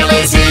 killer whale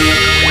is here.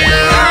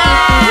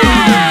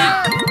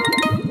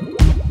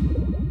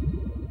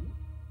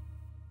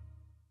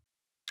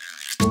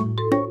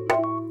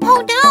 Oh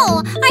no,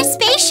 our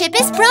spaceship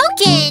is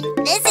broken.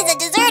 This is a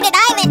deserted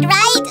island,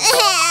 right?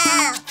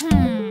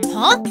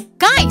 Huh?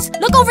 Guys,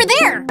 look over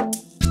there.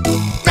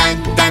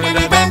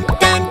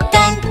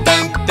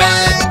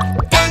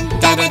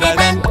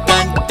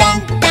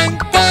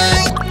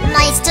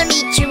 Nice to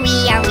meet you,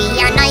 we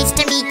are nice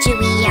to meet you,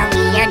 we are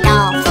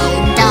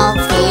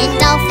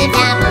Dolphin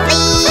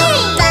family.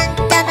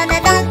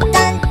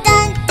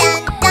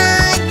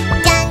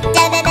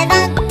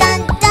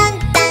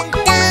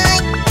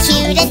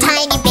 Cute and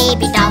tiny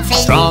baby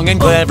dolphins.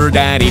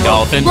 Daddy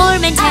Dolphin.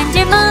 Warm and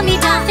tender Mommy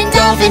Dolphin.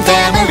 Dolphin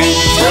family.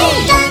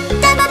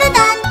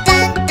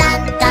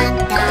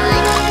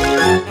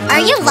 Are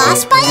you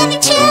lost by any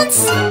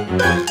chance?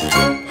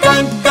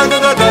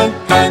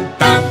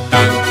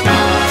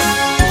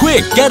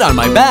 Quick, get on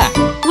my back.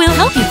 We'll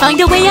help you find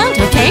a way out,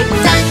 okay?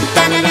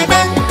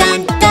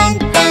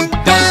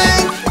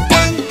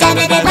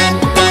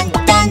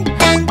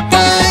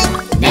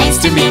 Nice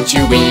to meet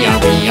you, we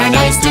are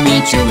nice to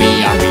meet you,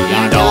 we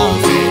are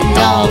Dolphin,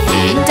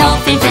 Dolphin,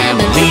 Dolphin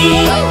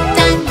family.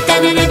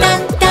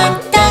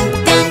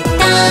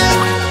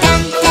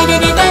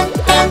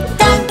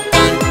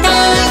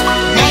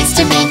 Nice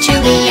to meet you,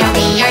 we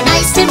are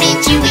nice to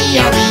meet you, we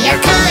are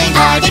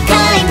kind-hearted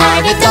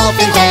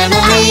Dolphin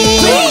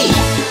family.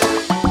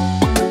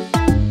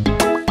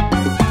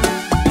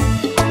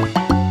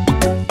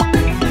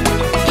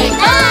 Good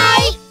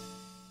night.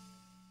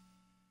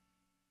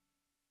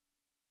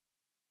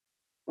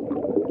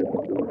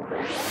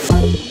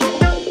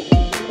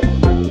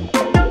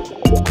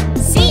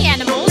 Sea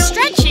animals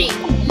stretching.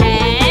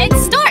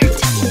 Let's start.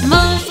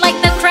 Move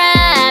like the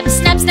crab.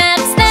 Snap, snap,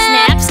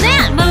 snap. Snap,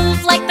 snap.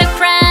 Move like the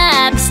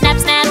crab. Snap,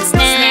 snap,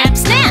 snap. Snap,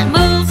 snap.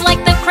 Move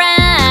like the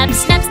crab.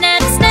 Snap,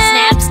 snap,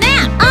 snap. Snap,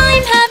 snap.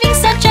 I'm having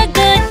such a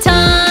good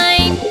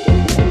time.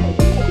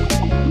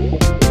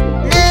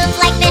 Move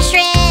like the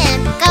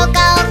shrimp. Go,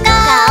 go, go.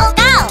 Go,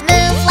 go.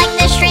 Move like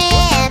the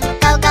shrimp.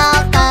 Go, go,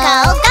 go.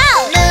 Go, go.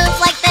 Move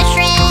like the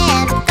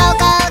shrimp. Go,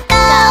 go,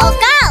 go. Go,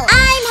 go.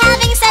 I'm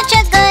having such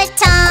a good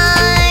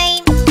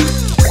time.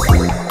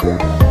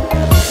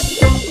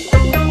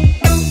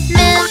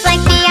 Move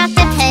like the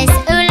octopus.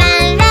 Ooh la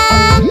la.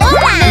 Ooh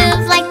la.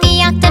 Move like the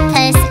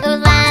octopus. Ooh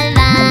la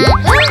la.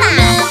 Ooh la.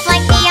 Move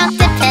like the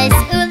octopus.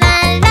 Ooh la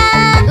la.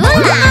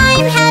 Ooh la.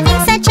 I'm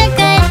having such a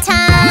good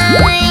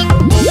time.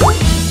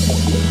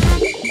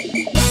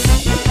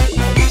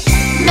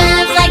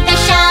 Move like the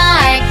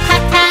shark,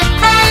 clap, clap,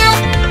 clap.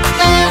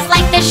 Move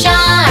like the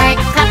shark,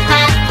 clap,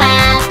 clap,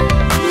 clap.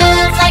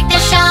 Move like the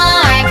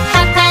shark,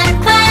 clap, clap,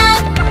 clap.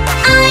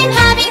 I'm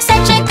having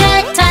such a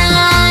good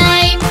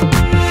time.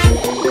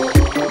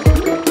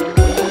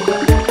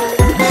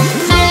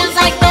 Move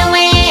like the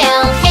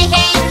whale, hey,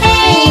 hey,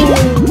 hey.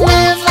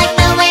 Move like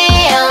the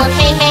whale,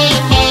 hey, hey,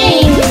 hey.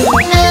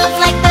 Move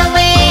like the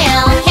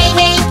whale, hey,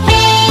 hey,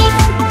 hey.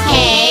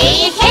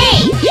 Hey, hey,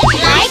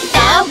 like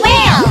the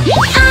whale.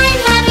 I'm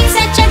having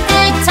such a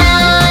good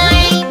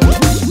time.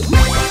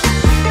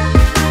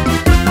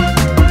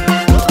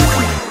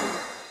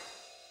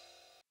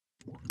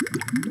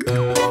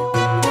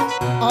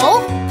 Oh,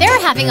 they're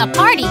having a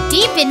party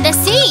deep in the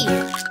sea.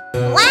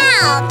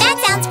 Wow, that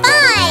sounds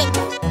fun.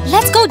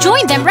 Let's go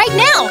join them right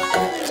now.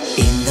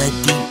 In the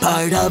deep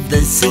part of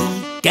the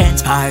sea,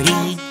 dance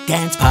party,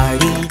 dance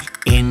party.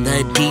 In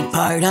the deep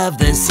part of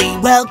the sea,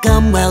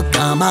 welcome,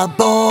 welcome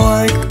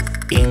aboard.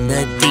 In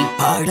the deep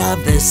part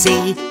of the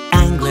sea,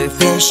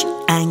 anglerfish,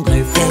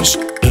 anglerfish.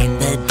 In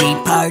the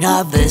deep part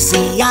of the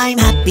sea, I'm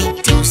happy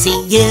to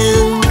see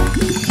you.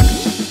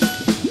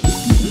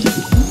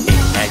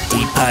 In the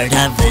deep part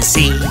of the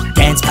sea,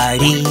 dance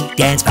party,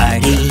 dance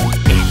party.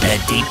 In the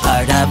deep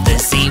part of the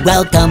sea,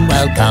 welcome,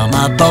 welcome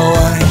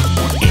aboard.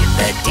 In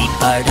the deep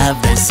part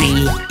of the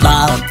sea,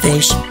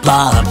 blobfish,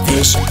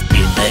 blobfish.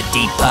 In the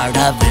deep part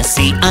of the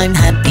sea, I'm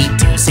happy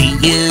to see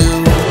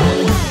you.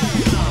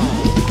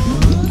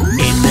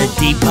 In the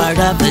deep part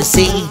of the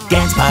sea,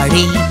 dance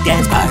party,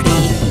 dance party.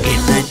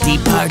 In the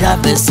deep part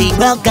of the sea,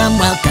 welcome,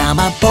 welcome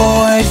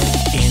aboard.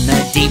 In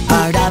the deep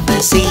part of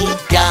the sea,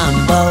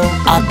 Dumbo,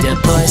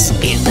 octopus.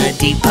 In the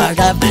deep part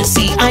of the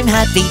sea, I'm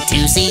happy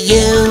to see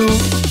you.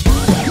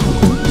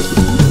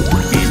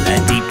 In the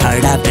deep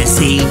part of the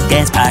sea,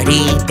 dance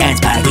party, dance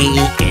party.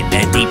 In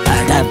the deep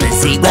part of the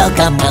sea,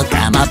 welcome,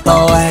 welcome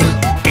aboard.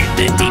 In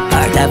the deep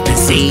part of the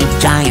sea,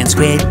 giant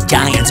squid,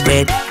 giant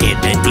squid. In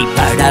the deep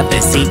part of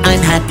the sea,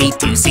 I'm happy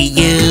to see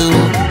you.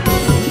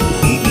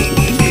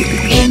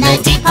 In the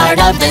deep part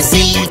of the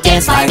sea,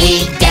 dance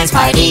party, dance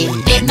party.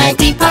 In the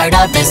deep part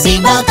of the sea,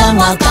 welcome,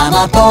 welcome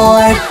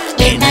aboard.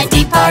 In the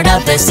deep part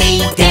of the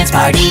sea, dance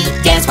party,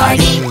 dance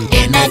party.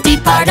 In the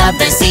deep part of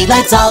the sea,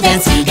 let's all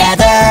dance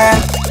together.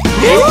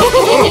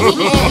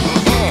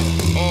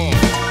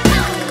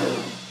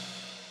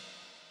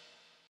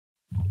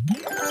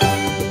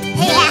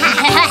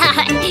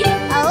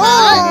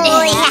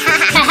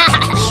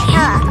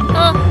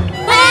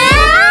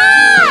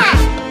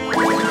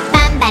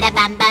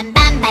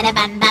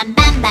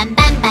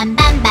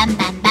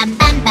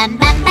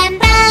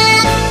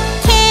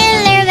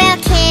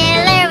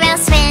 Killer whale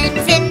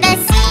swims in the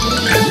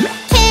sea.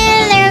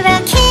 Killer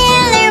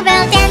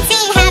whale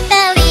dancing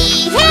happily.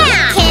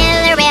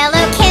 Killer whale,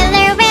 oh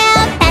killer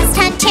whale, best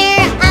hunter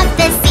of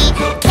the sea.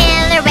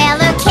 Killer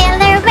whale, oh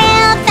killer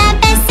whale, the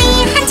best sea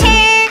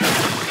hunter.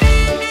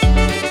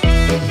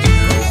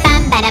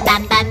 Bum bada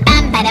bum bum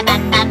bum bada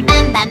bum bum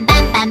bum bum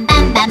bum bum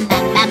bum bum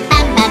bum bum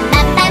bum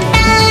bum bum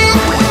bum.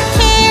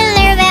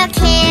 Killer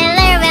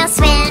whale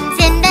swims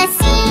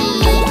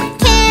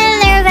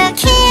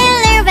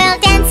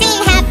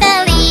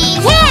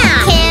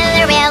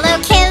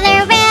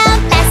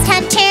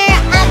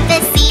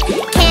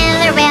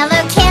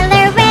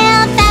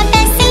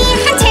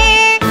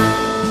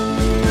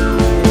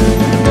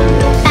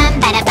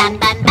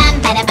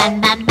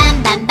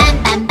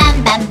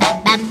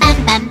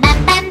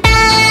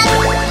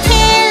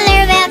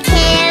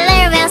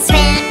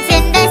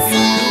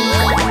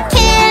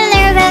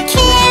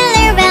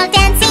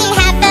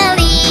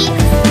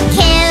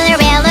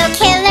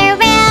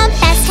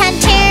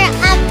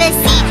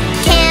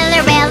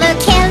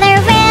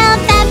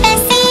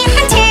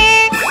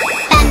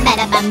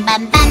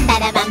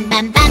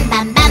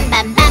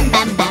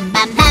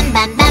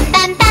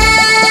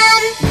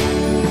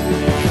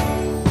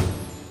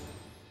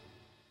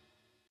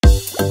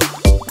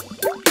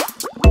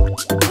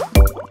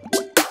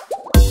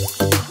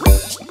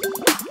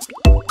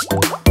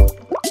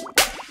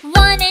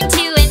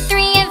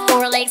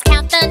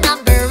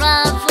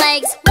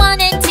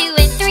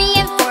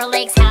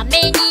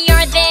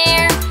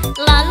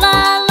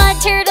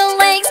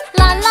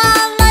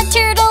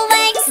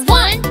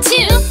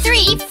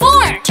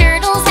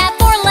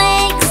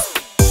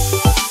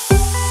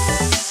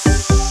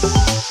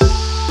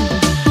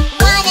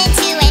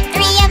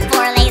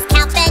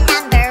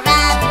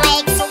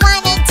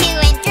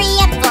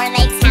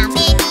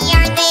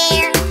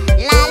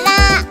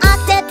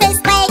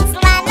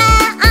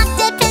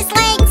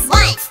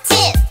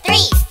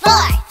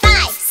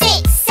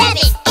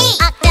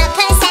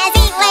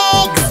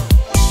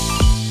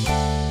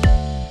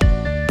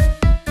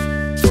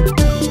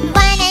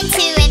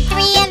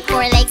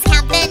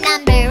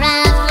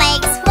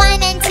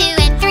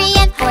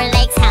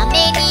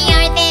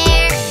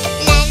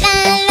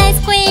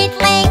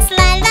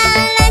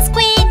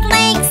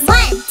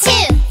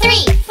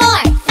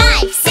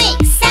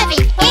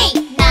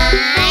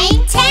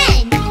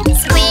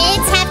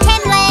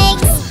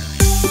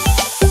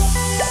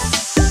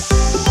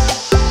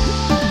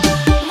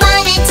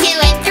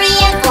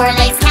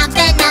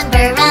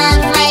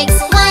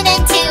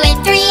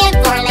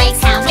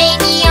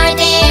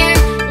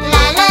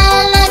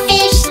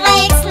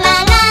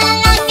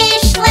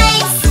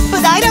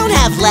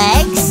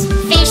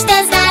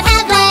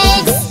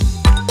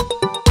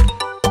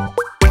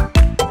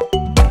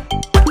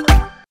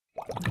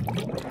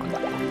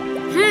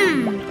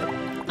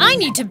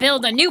need to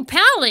build a new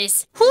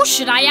palace. Who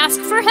should I ask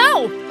for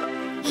help?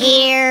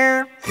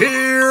 Here.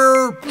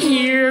 Here.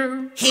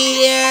 Here.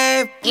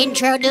 Here.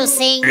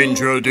 Introducing.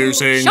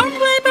 Shark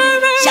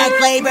laborer. Shark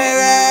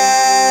laborer.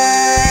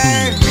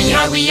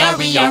 We are,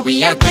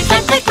 click,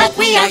 clack, click, clack,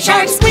 we are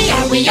sharks. We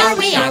are, click,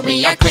 clack,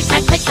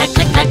 click, clack,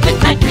 click, clack, click,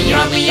 clack. We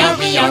are,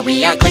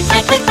 click,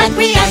 clack, click, clack,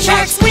 we are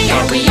sharks. We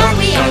are, click,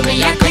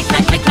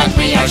 clack, click, clack,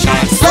 we are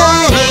sharks.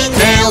 Floating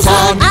tails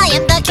on. I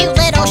am the cute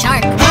little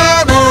shark.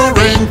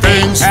 Hammering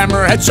things.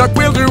 Hammerhead shark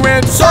will do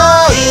it.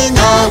 Sawing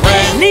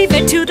away. Leave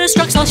it to the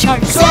structural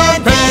sharks.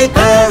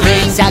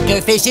 Sandpapering.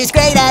 Suckerfish is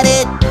great at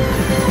it.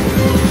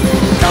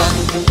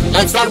 Come,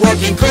 let's start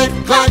working. Click,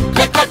 clack,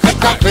 click, clack, click,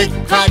 clack, click,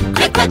 clack,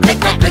 click, clack, click,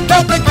 clack, click,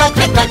 clack, click, clack,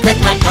 click, clack, click,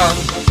 clack. Come,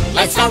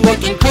 let's start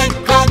working. Click,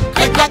 clack,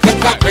 click, clack, click,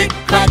 clack, click,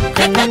 clack,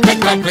 click, clack, click,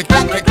 clack, click,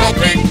 clack, click, clack,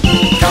 click.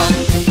 Come,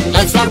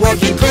 let's start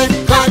working. Click,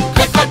 clack,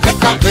 click, clack, click,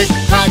 clack, click,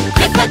 clack,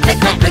 click, clack, click,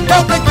 clack, click,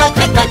 clack, click, clack,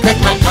 click, clack, click,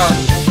 clack. Come,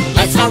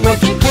 let's start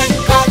working. Click,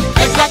 clack,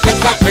 click, clack, click,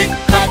 clack, click,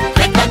 clack,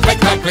 click, clack, click,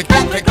 clack, click,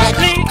 clack, click, clack,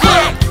 click,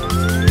 clack.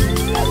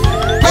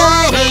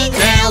 Putting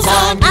tails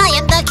on. I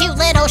am the cute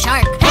little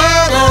shark.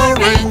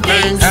 Hammering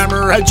things.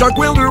 Hammerhead shark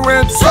will do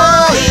it.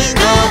 Sawing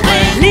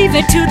away. Leave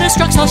it to the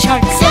structural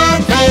sharks.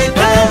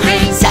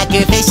 Sandpapering.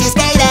 Suckerfish is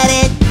great at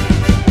it.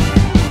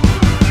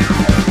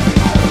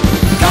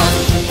 Come,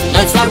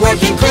 let's start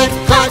working. Click,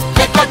 clack,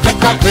 click, clack, click,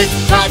 clack, click,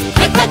 clack,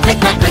 click, clack, click,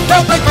 clack, click,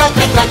 clack, click, clack,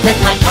 click, clack, click,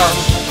 clack. Come,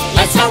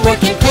 let's start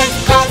working. Click,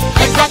 clack,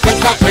 click, clack, click,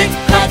 clack, click,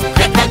 clack,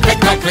 click, clack, click,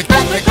 clack, click,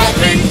 clack, click, clack,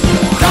 click.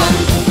 Come,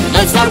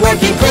 let's start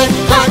working. Click,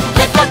 clack,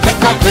 click, clack, click,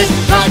 clack, click,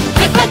 clack,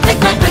 click, clack, click,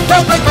 clack, click,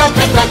 clack, click, clack,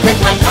 click, clack, click,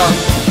 clack. Come,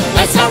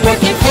 let's start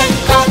working. Click,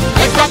 clack,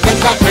 click, clack, click,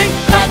 clack, click,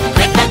 clack,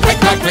 click, clack,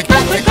 click, clack, click,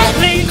 clack, click, clack,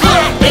 click,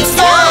 clack. It's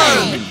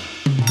time.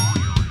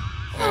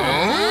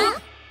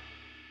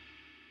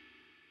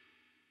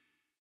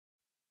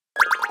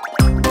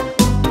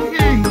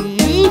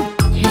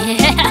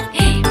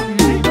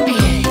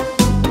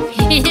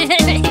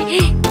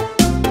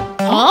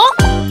 Huh?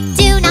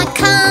 Do not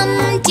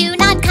come, do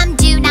not come,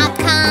 do not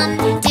come,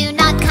 do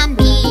not come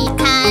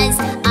because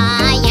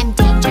I am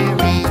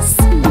dangerous.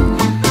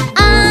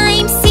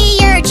 I'm sea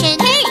urchin.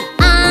 Hey,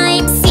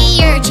 I'm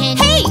sea urchin.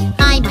 Hey,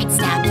 I might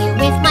stab you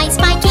with my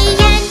spiky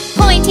and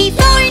pointy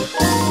thorn.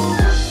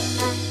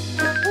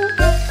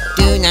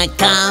 Do not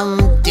come,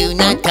 do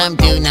not come,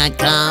 do not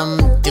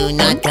come, do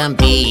not come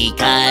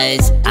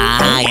because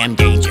I am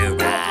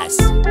dangerous.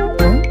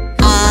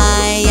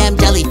 I am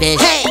jellyfish.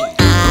 Hey!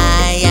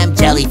 I am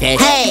jellyfish.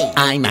 Hey!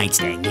 I might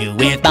sting you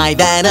with my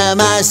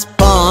venomous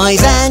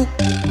poison.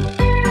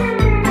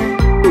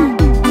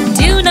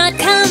 Do not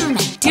come,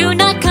 do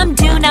not come,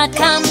 do not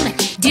come,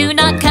 do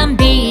not come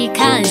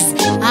because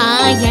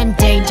I am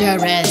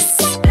dangerous.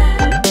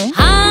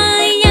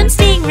 I am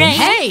stingray.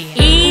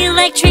 Hey!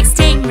 Electric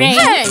stingray.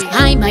 Hey!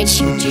 I might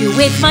shoot you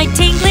with my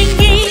tingling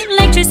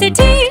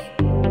electricity.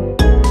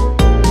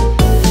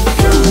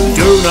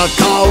 Do not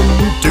come,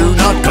 do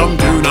not come,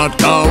 do not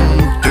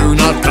come, do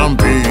not come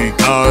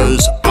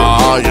because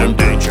I am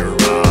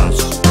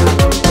dangerous.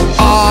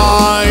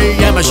 I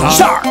am a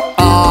shark.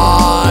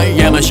 I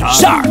am a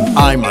shark.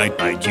 I might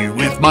bite you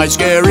with my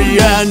scary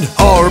and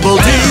horrible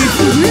teeth.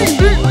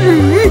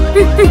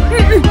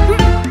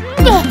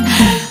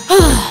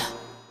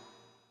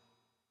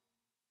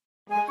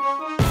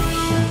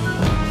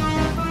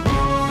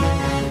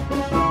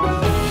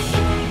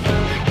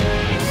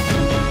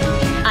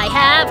 I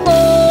have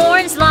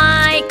horns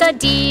like a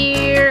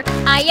deer.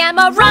 I am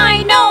a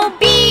rhino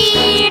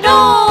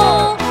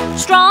beetle.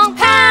 Strong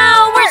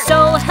power,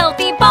 so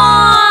healthy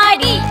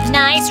body.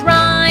 Nice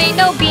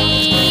rhino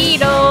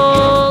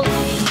beetle.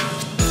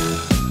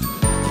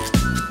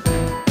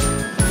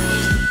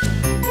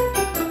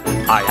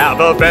 I have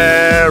a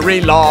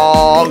very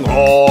long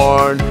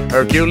horn,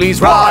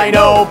 Hercules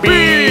rhino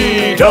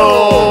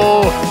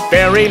beetle.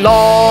 Very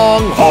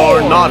long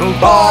horn, mottled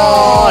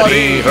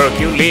body,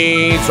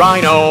 Hercules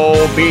rhino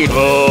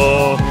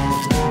beetle.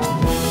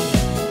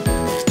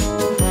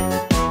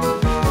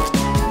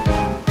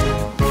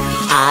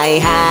 I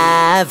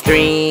have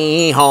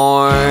 3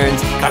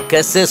 horns,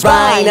 Caucasus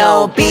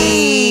rhino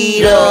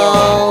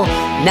beetle.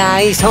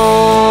 Nice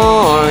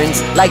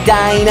horns, like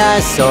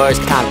dinosaurs,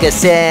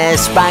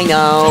 Caucasus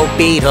rhino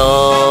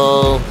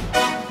beetle.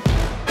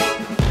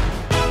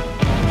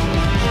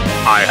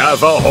 I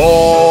have a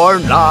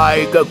horn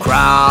like a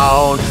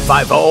crown,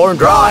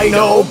 5-horned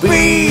rhino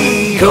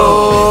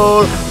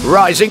beetle.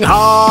 Rising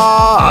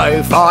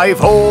high, 5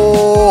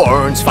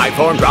 horns,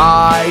 5-horned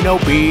rhino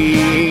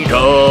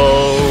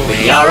beetle.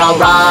 We are all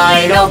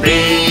rhino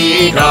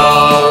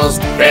beetles,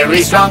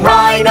 very strong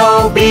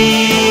rhino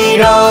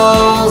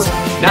beetles.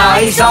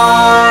 Nice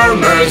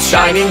armors,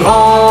 shining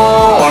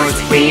horns,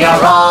 we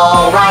are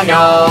all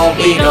rhino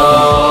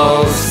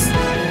beetles.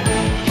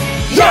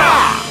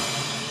 Yeah!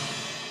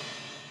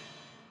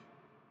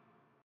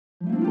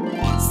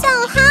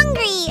 So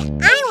hungry.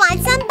 I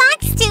want some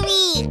bugs to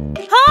eat.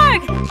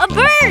 Argh! A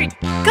bird!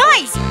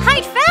 Guys,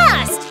 hide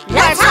fast!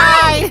 Let's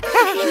hide.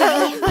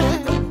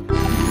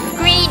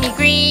 Greeny,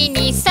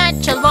 greeny,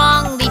 such a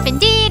long leaf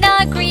indeed,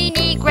 a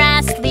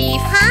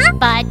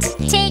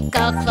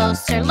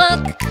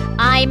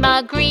I'm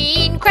a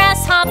green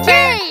grasshopper.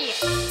 Yay!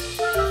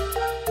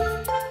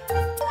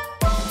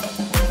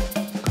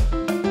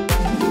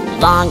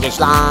 Longish,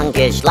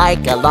 longish,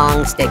 like a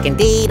long stick,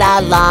 indeed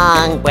a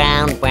long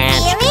brown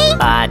branch. Really?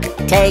 But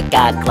take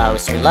a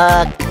closer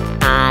look,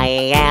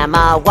 I am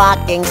a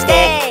walking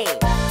stick.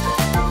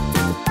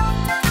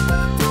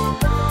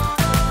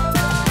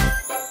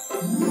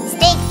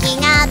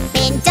 Sticking up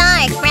in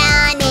dark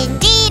brown,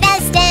 indeed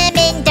a stem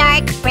in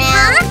dark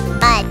brown.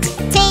 But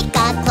take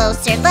a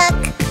closer look,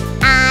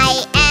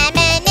 I am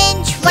an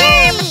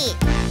inchworm.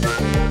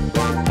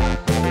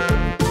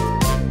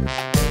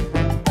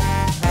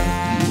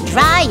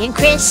 Dry and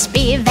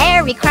crispy,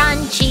 very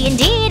crunchy,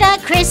 indeed a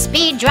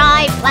crispy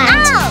dry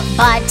plant. Ow!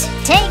 But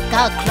take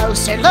a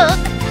closer look,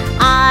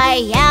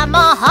 I am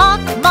a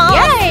hawk moth.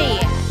 Yay!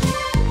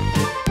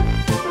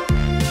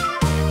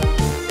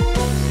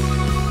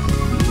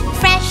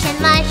 Fresh and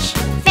lush,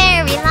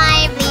 very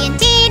lively,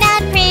 indeed a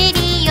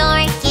pretty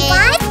orchid.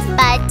 What?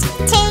 But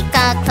take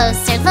a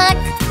closer look,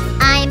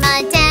 I'm a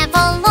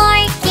devil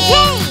orchid.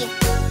 Yay!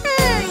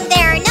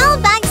 There are no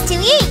bugs to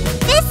eat.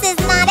 This is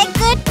not a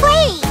good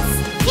place.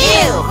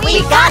 Phew,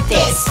 we got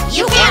this.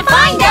 You can't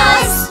find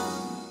us.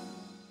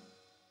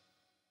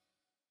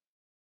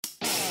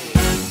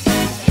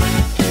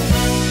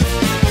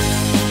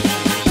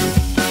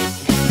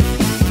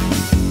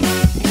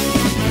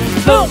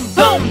 Boom,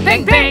 boom,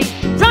 bang, bang,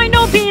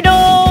 Rhino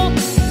Beetle.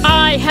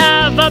 I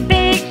have a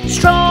big,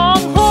 strong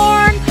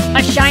horn.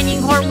 A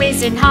shining horn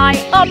whizzing high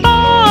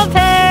above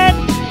head.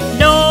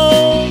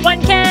 No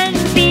one can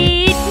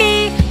beat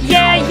me,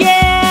 yeah,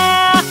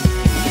 yeah.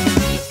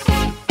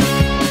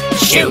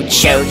 Shoot,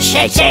 shoot,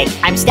 shake, shake,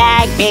 I'm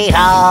Stag Beetle.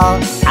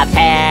 A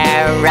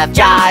pair of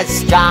jaws,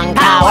 strong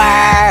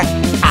power.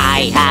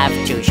 I have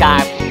two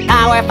sharp,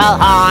 powerful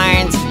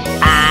horns.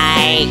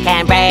 I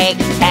can break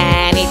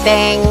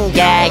anything,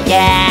 yeah,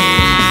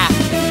 yeah.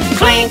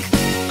 Clink,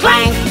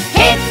 clank,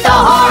 hit the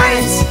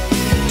horns.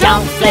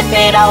 Don't flip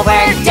it over,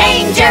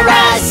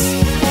 dangerous.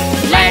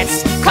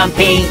 Let's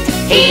compete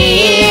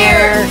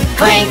here.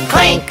 Clink,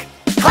 clink,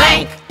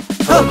 clank,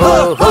 hoo,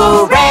 hoo,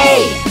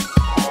 hooray.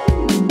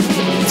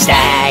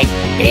 Stag,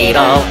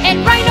 Beetle,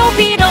 And Rhino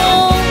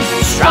Beetle.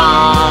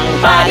 strong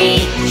body,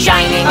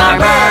 shining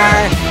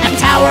armor, a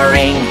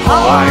towering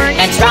horn,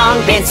 and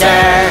strong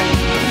pincer.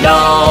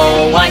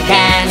 No one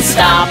can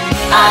stop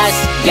us,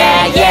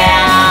 yeah,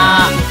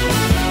 yeah.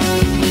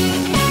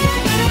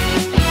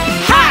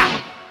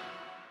 Ha!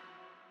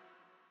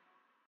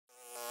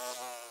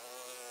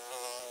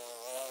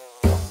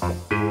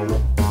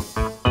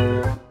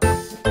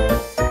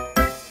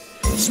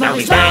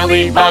 Smelly,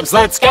 smelly bugs,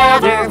 let's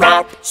gather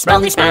up.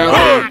 Smelly, smelly,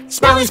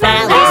 smelly, smelly,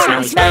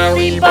 smelly,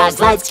 smelly bugs,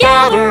 let's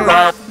gather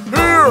up.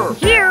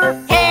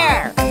 Here,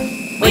 Here,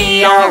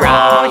 we are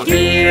all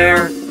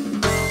here.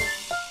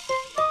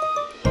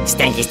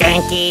 Stinky,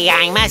 stinky,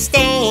 I'm a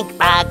stink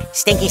bug.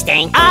 Stinky,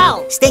 stink,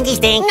 oh, stinky,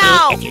 stinky.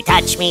 No. If you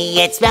touch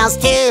me, it smells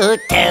toot,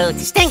 toot.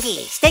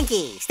 Stinky,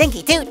 stinky,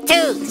 stinky, toot,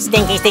 toot.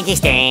 Stinky, stinky,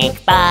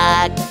 stink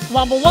bug.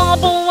 wobble,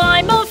 wobble,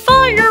 I'm a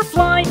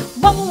firefly.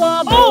 Wobble,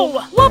 wobble,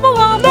 Oh. wobble,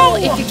 wobble.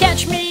 If you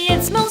catch me,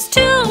 it smells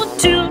toot,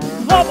 toot.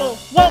 Wobble,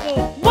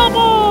 wobble,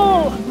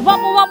 wobble.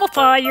 Wobble, wobble,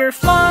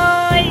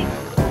 firefly.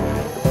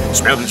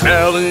 Smelly,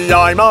 smelly,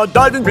 I'm a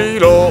diving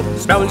beetle.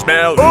 Smelly,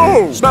 smelly,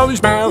 Oh. smelly,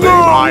 smelly. No.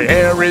 My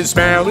hair is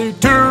smelly,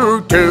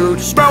 toot,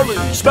 toot. Smelly,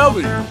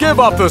 smelly, give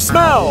up the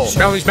smell.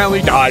 Smelly,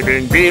 smelly,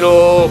 diving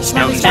beetle.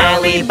 Smelly,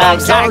 smelly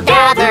bugs are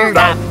gathered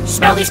up.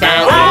 Smelly,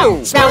 smelly,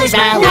 Oh. smelly,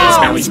 smelly, No.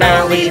 smelly,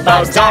 smelly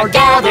bugs are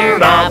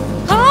gathered up.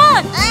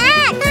 Huh?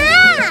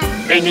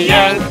 In the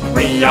end,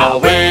 we all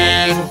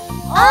win.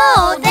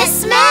 Oh, the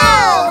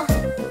smell!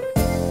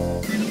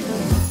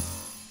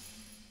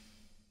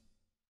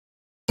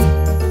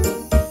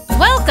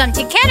 Welcome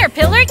to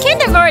Caterpillar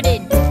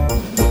Kindergarten.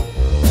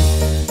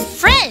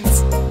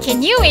 Friends,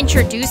 can you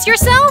introduce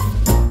yourself?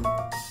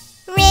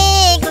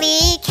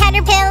 Wriggly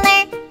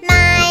caterpillar,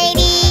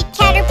 mighty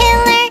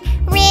caterpillar.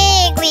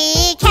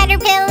 Wriggly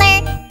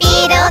caterpillar,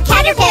 beetle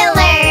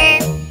caterpillar.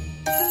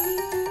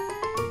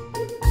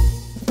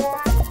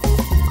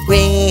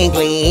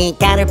 Wriggly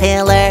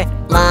caterpillar,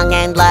 long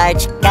and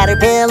large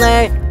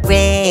caterpillar.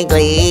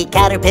 Wriggly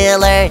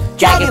caterpillar,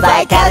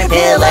 dragonfly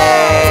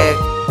caterpillar.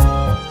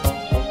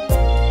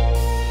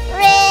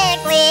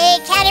 Wriggly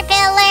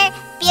caterpillar,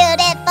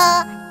 beautiful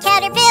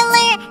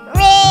caterpillar.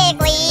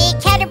 Wriggly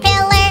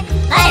caterpillar,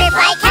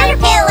 butterfly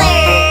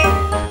caterpillar.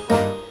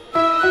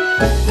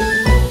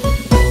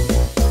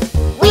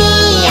 We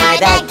are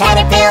the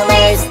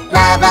caterpillars,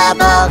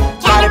 lovable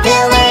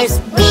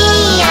caterpillars. We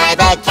are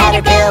the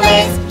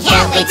caterpillars,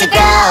 can't wait to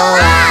grow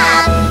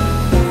up.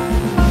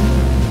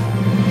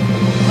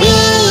 We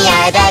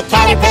are the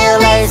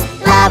caterpillars,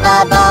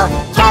 lovable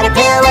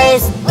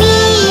caterpillars. We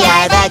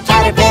are the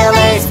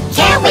caterpillars,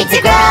 can't wait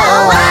to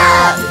grow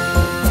up.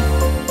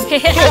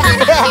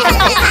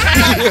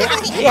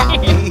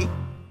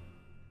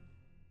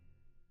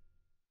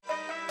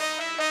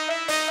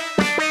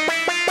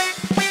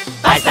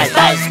 Buzz, buzz,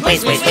 buzz,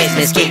 whiz, whiz, whiz,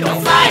 mosquito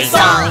fly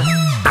song.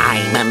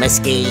 I'm a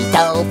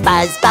mosquito,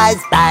 buzz, buzz,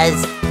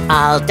 buzz.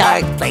 All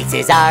dark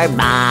places are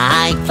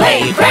my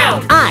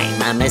playground. I'm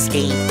a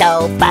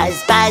mosquito,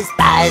 buzz, buzz,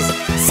 buzz.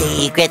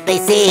 Secretly,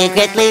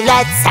 secretly,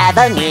 let's have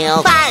a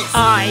meal. Buzz!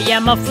 I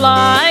am a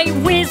fly,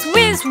 whiz,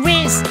 whiz,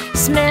 whiz.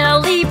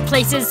 Smelly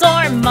places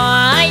are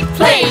my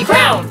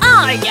playground.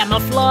 I am a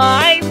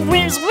fly,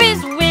 whiz,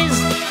 whiz, whiz.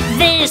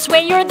 This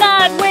way or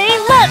that way,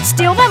 let's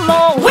steal them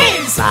all.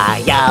 Whiz!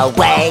 Fly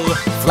away,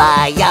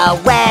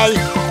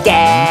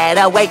 get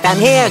away from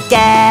here,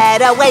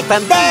 get away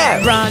from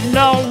there. Run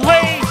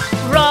away,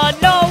 run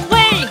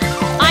away.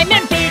 I'm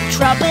in big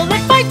trouble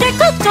if I get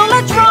caught, so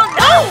let's run.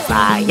 Oh!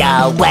 Fly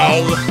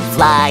away,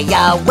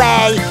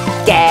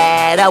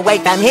 get away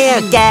from here,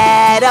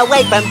 get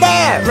away from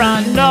there.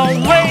 Run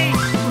away,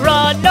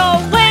 run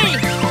away.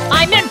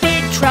 I'm in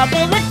big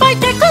trouble if I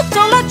get caught,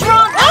 so let's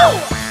run. Oh!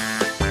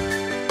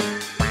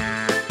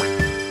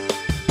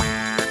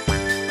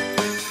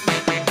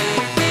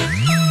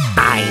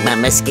 I'm a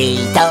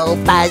mosquito,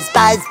 buzz,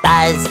 buzz,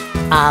 buzz.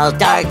 All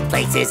dark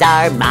places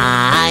are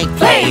my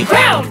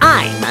playground.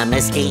 I'm a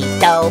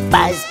mosquito,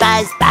 buzz,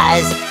 buzz,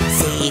 buzz.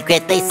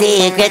 Secretly,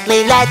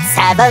 secretly, let's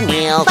have a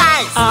meal.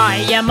 Buzz!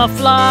 I am a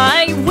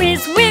fly,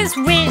 whiz, whiz,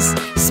 whiz.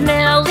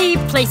 Smelly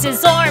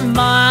places are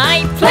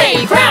my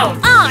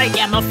playground. I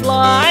am a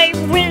fly,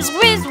 whiz,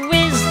 whiz,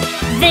 whiz.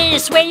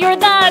 This way or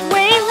that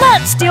way,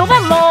 let's steal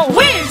them all.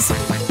 Whiz!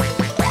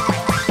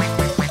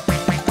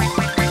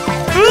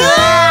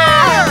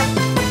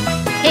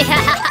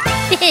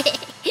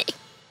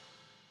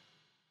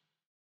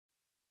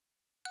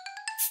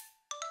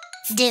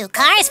 Do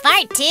cars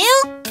fart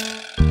too?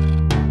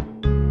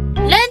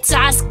 Let's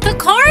ask the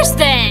cars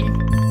then.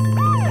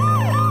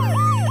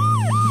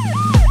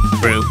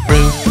 Broop,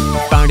 broop,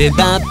 farted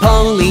the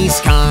police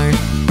car.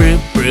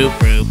 Broop, broop,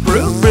 broop,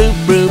 broop, broop,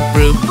 broop,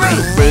 broop,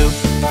 broop, broop.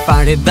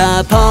 Farted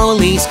the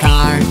police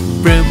car.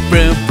 Broop,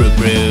 broop, broop,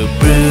 broop,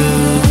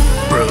 broop.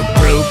 Broop,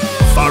 broop,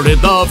 farted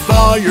the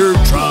fire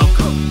truck.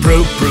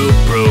 Broop, broop,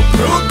 broop,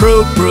 broop,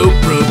 broop, broop,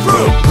 broop,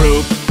 broop,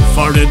 broop.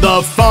 Farted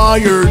the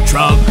fire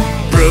truck.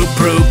 Broop,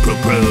 broop, broop,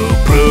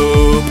 broop,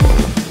 broop.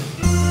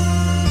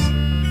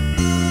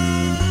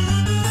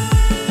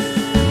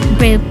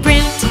 Broop,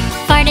 broop,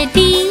 farted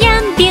the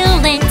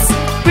ambulance.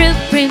 Broop,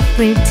 broop,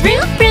 broop,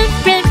 broop, broop,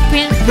 broop,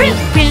 broop, broop,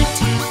 broop.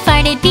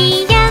 Farted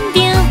the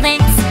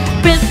ambulance.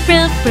 Broop,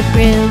 broop, broop,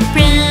 broop,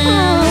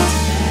 broop.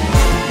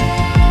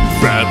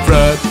 Frat,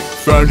 frat,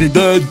 farted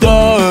the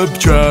dump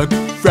truck.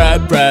 Frat,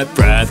 frat,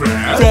 frat,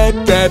 frat,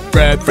 frat,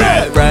 frat,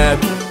 frat, frat.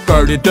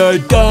 Farted the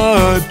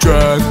dump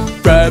truck.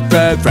 Frat,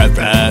 frat, frat,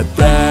 frat,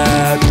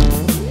 frat.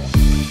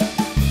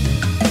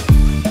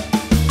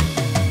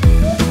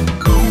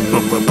 Boo,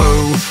 boo,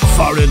 boo.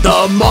 Farted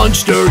the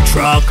monster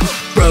truck.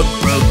 Broop,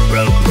 broop,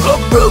 broop,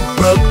 broop, broop,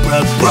 broop,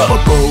 broop, broop,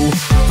 boo.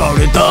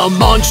 Farted the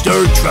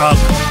monster truck.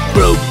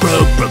 Broop,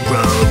 broop, broop,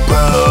 broop,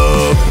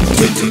 broop.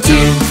 Toot, toot,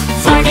 toot.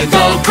 Farted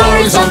the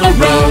cars on the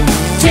road.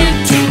 Toot,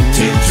 toot,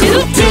 toot,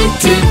 toot, toot,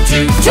 toot,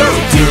 toot, toot,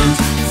 toot.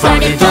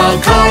 Farted the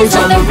cars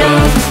on the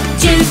road.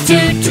 Toot,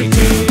 toot, toot,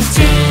 toot,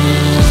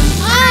 toot.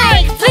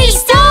 Argh, please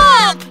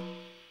stop!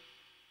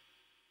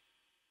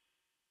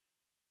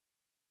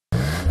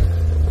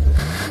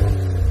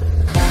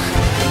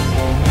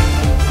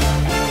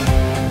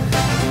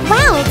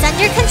 Wow, it's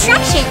under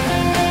construction.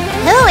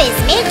 Who is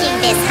making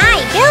this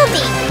high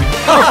building?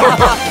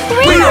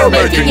 We are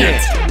making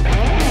it!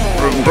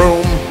 Vroom,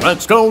 vroom,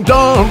 let's go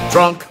dump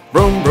truck.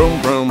 Vroom,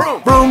 vroom, vroom,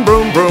 vroom,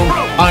 vroom, vroom.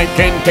 I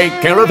can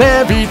take care of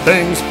heavy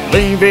things.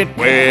 Leave it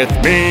with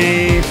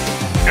me.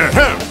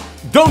 Ahem.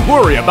 Don't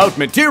worry about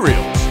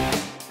materials.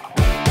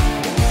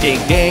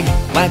 Dig, dig,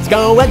 let's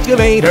go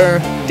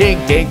excavator. Dig,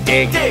 dig,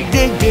 dig, dig,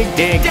 dig, dig,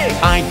 dig.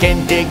 I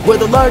can dig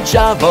with a large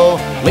shovel.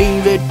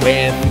 Leave it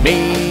with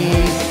me.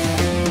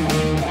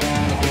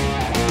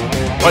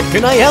 What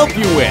can I help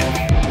you with?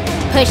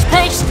 Push,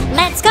 push,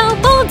 let's go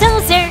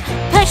bulldozer.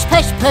 Push,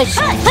 push, push,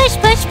 push,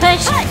 push,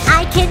 push.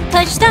 I can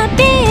push the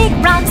big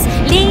rocks.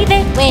 Leave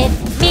it with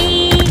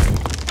me.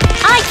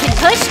 I can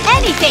push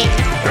anything.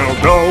 Go,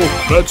 go,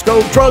 let's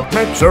go truck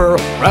mixer.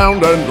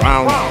 Round and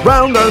round,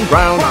 round and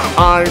round.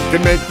 I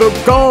can make the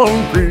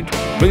concrete.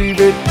 Leave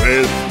it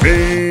with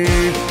me.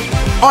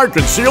 I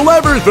can seal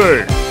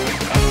everything.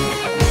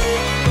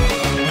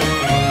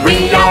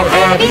 We are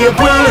heavy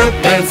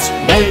equipment,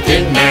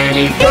 making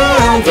many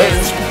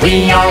buildings.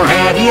 We are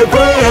heavy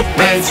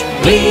equipment,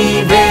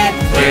 leave it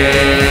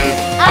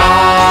with us.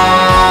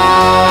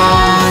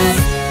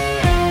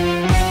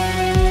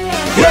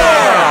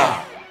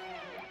 Yeah!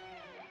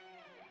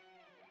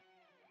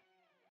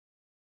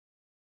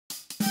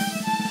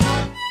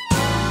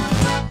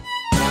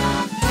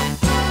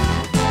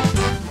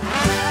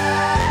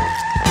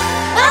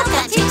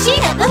 Welcome to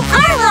Cheetahboo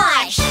Car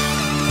Wash.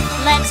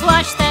 Let's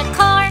wash the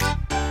car,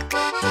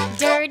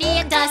 dirty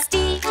and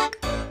dusty.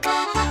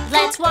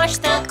 Let's wash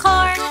the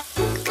car,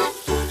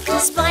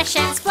 splash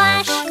and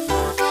splash.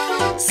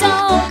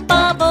 Soap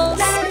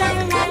bubbles,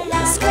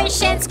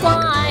 squish and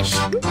squash.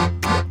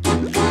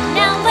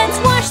 Now let's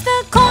wash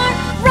the car,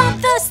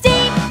 rub the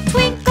steam,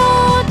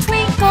 twinkle,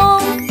 twinkle.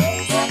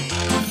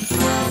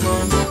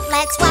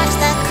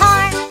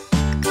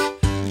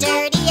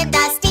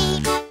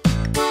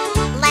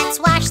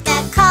 wash the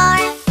car.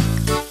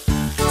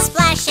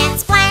 Splash and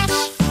splash.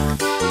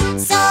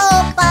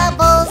 Soap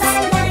bubbles.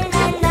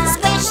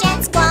 Squish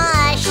and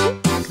squash.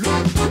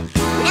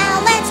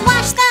 Now let's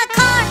wash the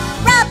car.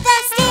 Rub the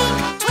steam.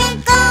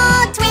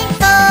 Twinkle,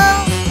 twinkle.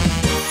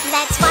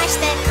 Let's wash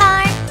the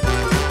car.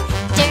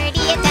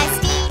 Dirty and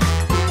dusty.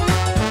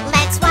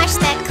 Let's wash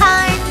the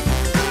car.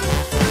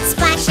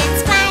 Splash and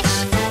splash.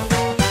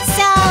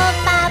 Soap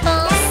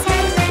bubbles.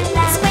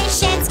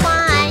 Squish and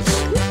squash.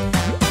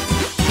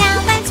 Now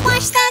let's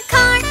wash the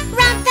car.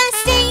 Rub the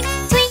stain.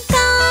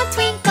 Twinkle,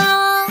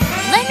 twinkle.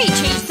 Let me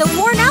change the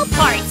worn out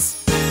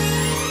parts.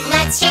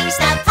 Let's change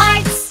the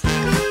parts.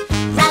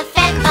 Rough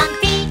and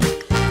bumpy.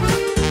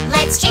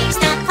 Let's change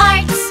the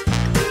parts.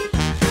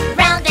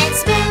 Round and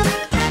smooth.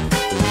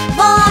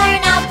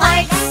 Worn out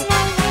parts.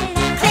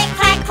 Click,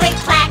 clack, click,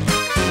 clack.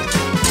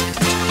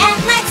 And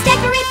let's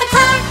decorate the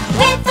car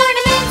with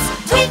ornaments.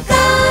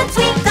 Twinkle,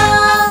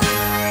 twinkle.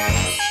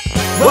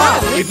 Wow,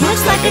 it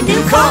looks like a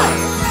new car!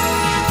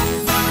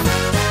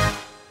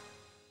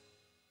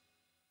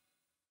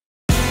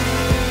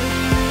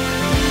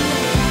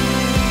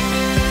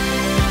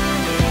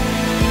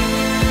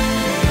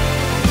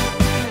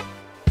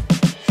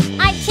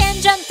 I can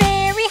jump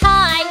very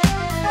high.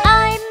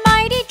 I'm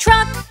mighty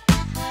truck.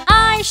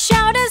 I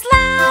shout as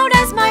loud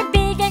as my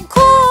big and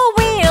cool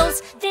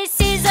wheels. This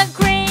is a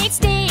great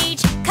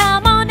stage.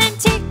 Come on and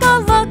take a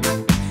look.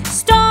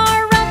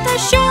 Star of the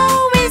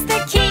show is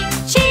the king.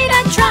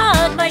 Cheetah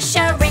truck, my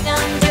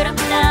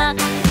ring-a-doo-dum-da.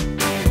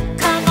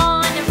 Come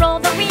on and roll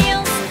the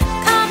wheels.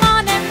 Come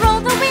on and roll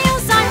the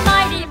wheels. I'm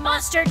mighty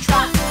monster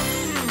truck.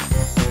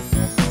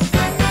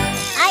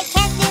 I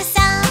can do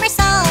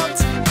somersault.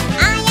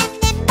 I am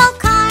nimble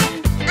car.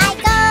 I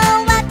go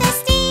up the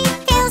steep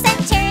hills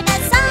and turn a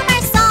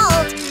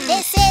somersault.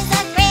 This is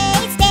a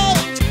great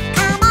stage.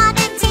 Come on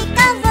and take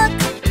a look.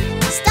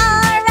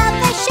 Star of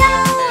the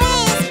show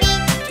is me.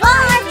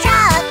 Dwarf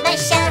truck, my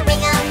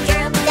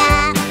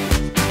ring-a-doo-dum-da.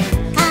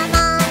 Come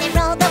on and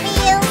roll the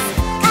wheels.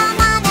 Come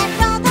on and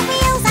roll the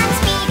wheels. I'm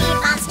speedy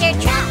monster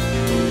truck.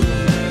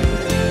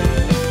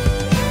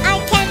 I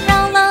can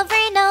roll over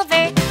and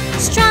over.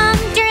 Strong,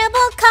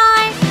 durable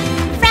car.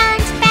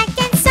 Front, back,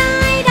 and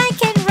side. I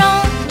can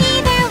roll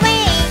either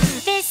way.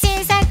 This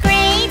is a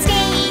great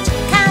stage.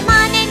 Come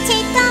on and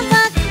take a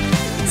look.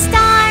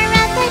 Star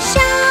of the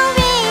show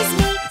is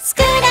me.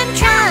 Scoot-up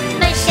truck,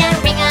 my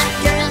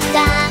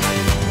ring-a-doo-dum-da.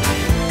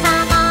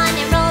 Come on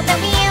and roll the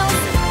wheels.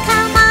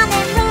 Come on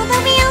and roll the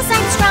wheels.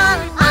 I'm strong,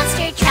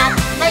 monster truck,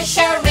 my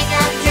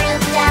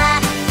ring-a-doo-dum-da.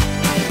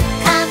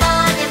 Come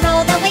on and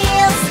roll the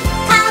wheels.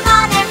 Come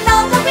on and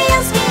roll the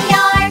wheels. We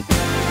are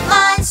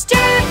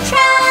Monster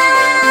Truck.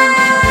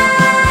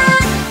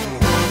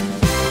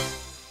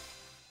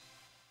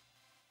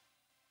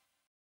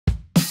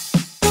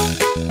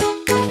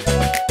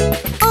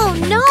 Oh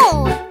no!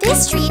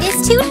 This street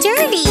is too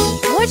dirty.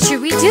 What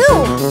should we do?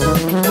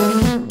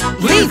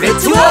 Leave it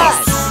to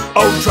us!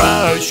 Oh,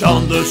 trash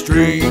on the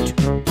street.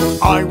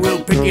 I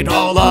will pick it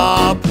all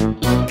up.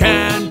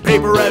 Can,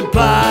 paper, and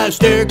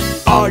plastic.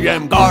 I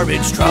am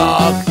garbage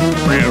truck.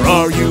 Where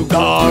are you,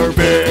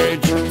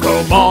 garbage?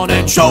 Come on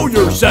and show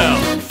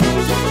yourself.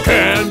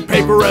 Can,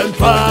 paper, and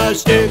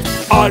plastic.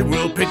 I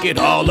will pick it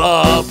all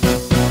up.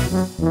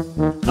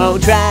 Oh,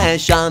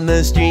 trash on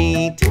the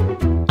street.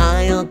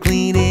 I'll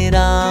clean it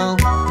all.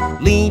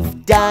 Leaf,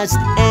 dust,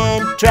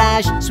 and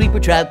trash. Sweeper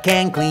truck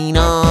can clean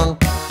all.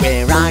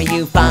 Where are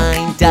you,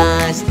 fine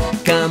dust?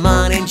 Come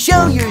on and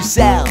show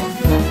yourself.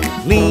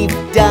 Leaf,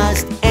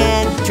 dust,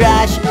 and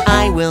trash.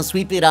 I will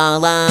sweep it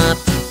all up.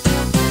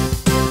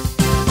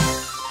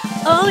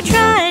 Oh,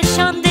 trash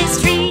on the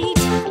street.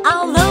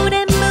 I'll load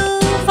and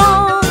move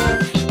on.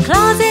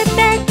 Closet,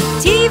 bed,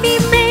 TV,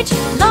 fridge,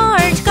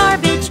 large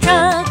garbage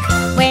truck.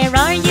 Where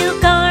are you,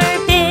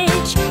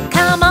 garbage?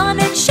 Come on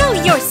and show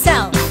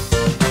yourself.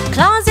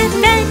 Closet,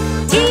 bed,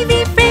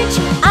 TV, fridge.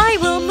 I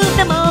will move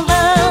them all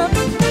up.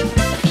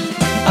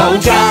 Oh,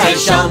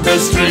 trash on the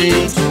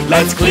street.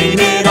 Let's clean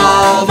it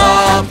all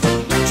up.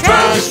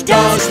 Trash,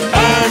 dust,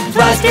 and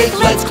plastic.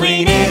 Let's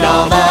clean it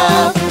all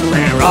up.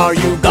 Where are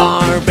you,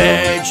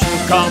 garbage?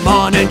 Come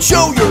on and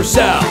show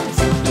yourself.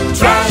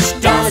 Trash,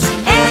 dust,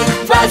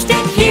 and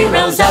plastic.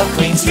 Heroes of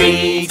clean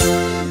streets.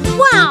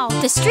 Wow,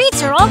 the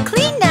streets are all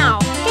clean now.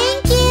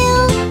 Thank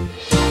you.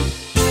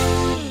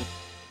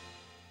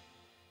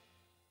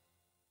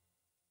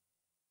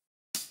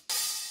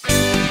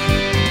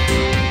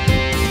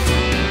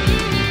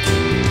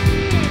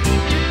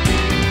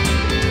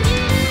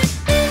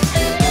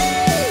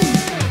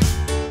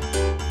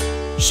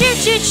 Shoot,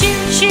 shoot,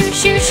 shoot, shoot,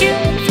 shoot, shoot.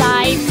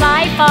 Fly,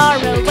 fly far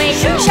away.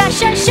 Sha, sha,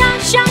 sha,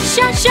 sha,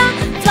 sha, sha.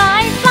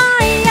 Fly,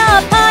 fly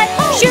up high.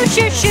 Shoot,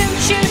 shoot, shoot,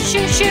 shoot,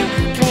 shoot, shoot.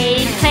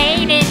 Plane,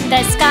 plane in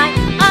the sky.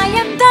 I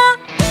am the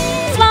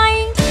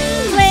flying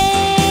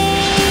plane.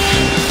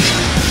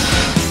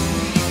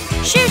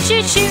 Shoot,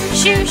 shoot, shoot,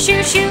 shoot,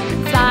 shoot, shoot.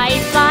 Fly,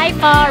 fly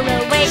far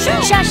away. Sha,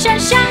 sha, sha,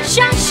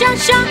 sha, sha,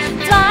 sha.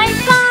 Fly,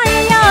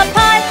 fly up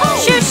high.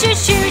 Shoot, shoot,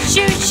 shoot,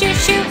 shoot, shoot,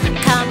 shoot.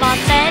 Come on,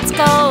 let's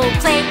go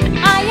play.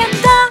 I am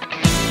the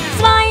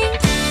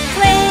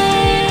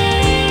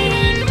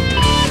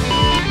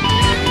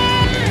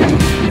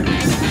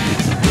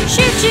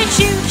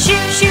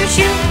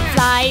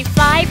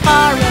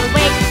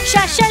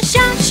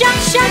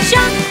sha,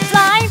 sha.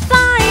 Fly,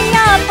 fly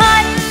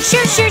apart.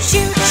 Shoot, shoot,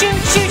 shoot, shoot,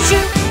 shoot,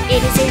 shoot.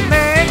 It is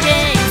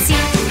emergency.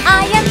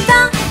 I am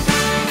the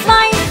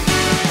flying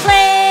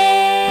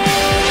plane.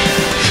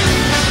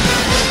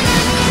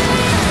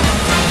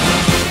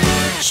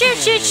 Shoot,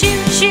 shoot,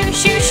 shoot, shoot,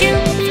 shoot, shoot.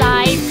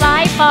 Fly,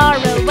 fly far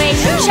away.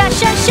 Sha,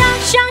 sha, sha,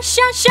 sha,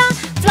 sha, sha.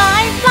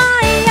 Fly,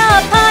 fly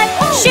apart.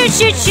 Shoot,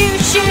 shoot, shoot,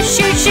 shoot,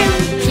 shoot, shoot.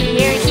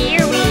 Here,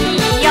 here we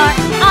are.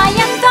 I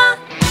am the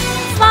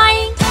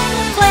flying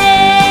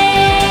plane.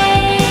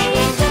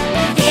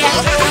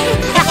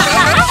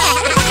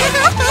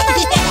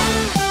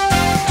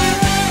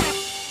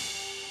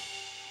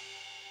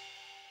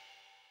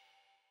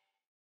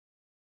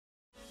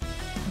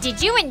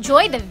 Did you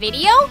enjoy the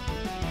video?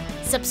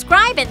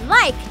 Subscribe and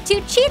like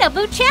to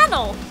Cheetahboo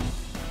Channel.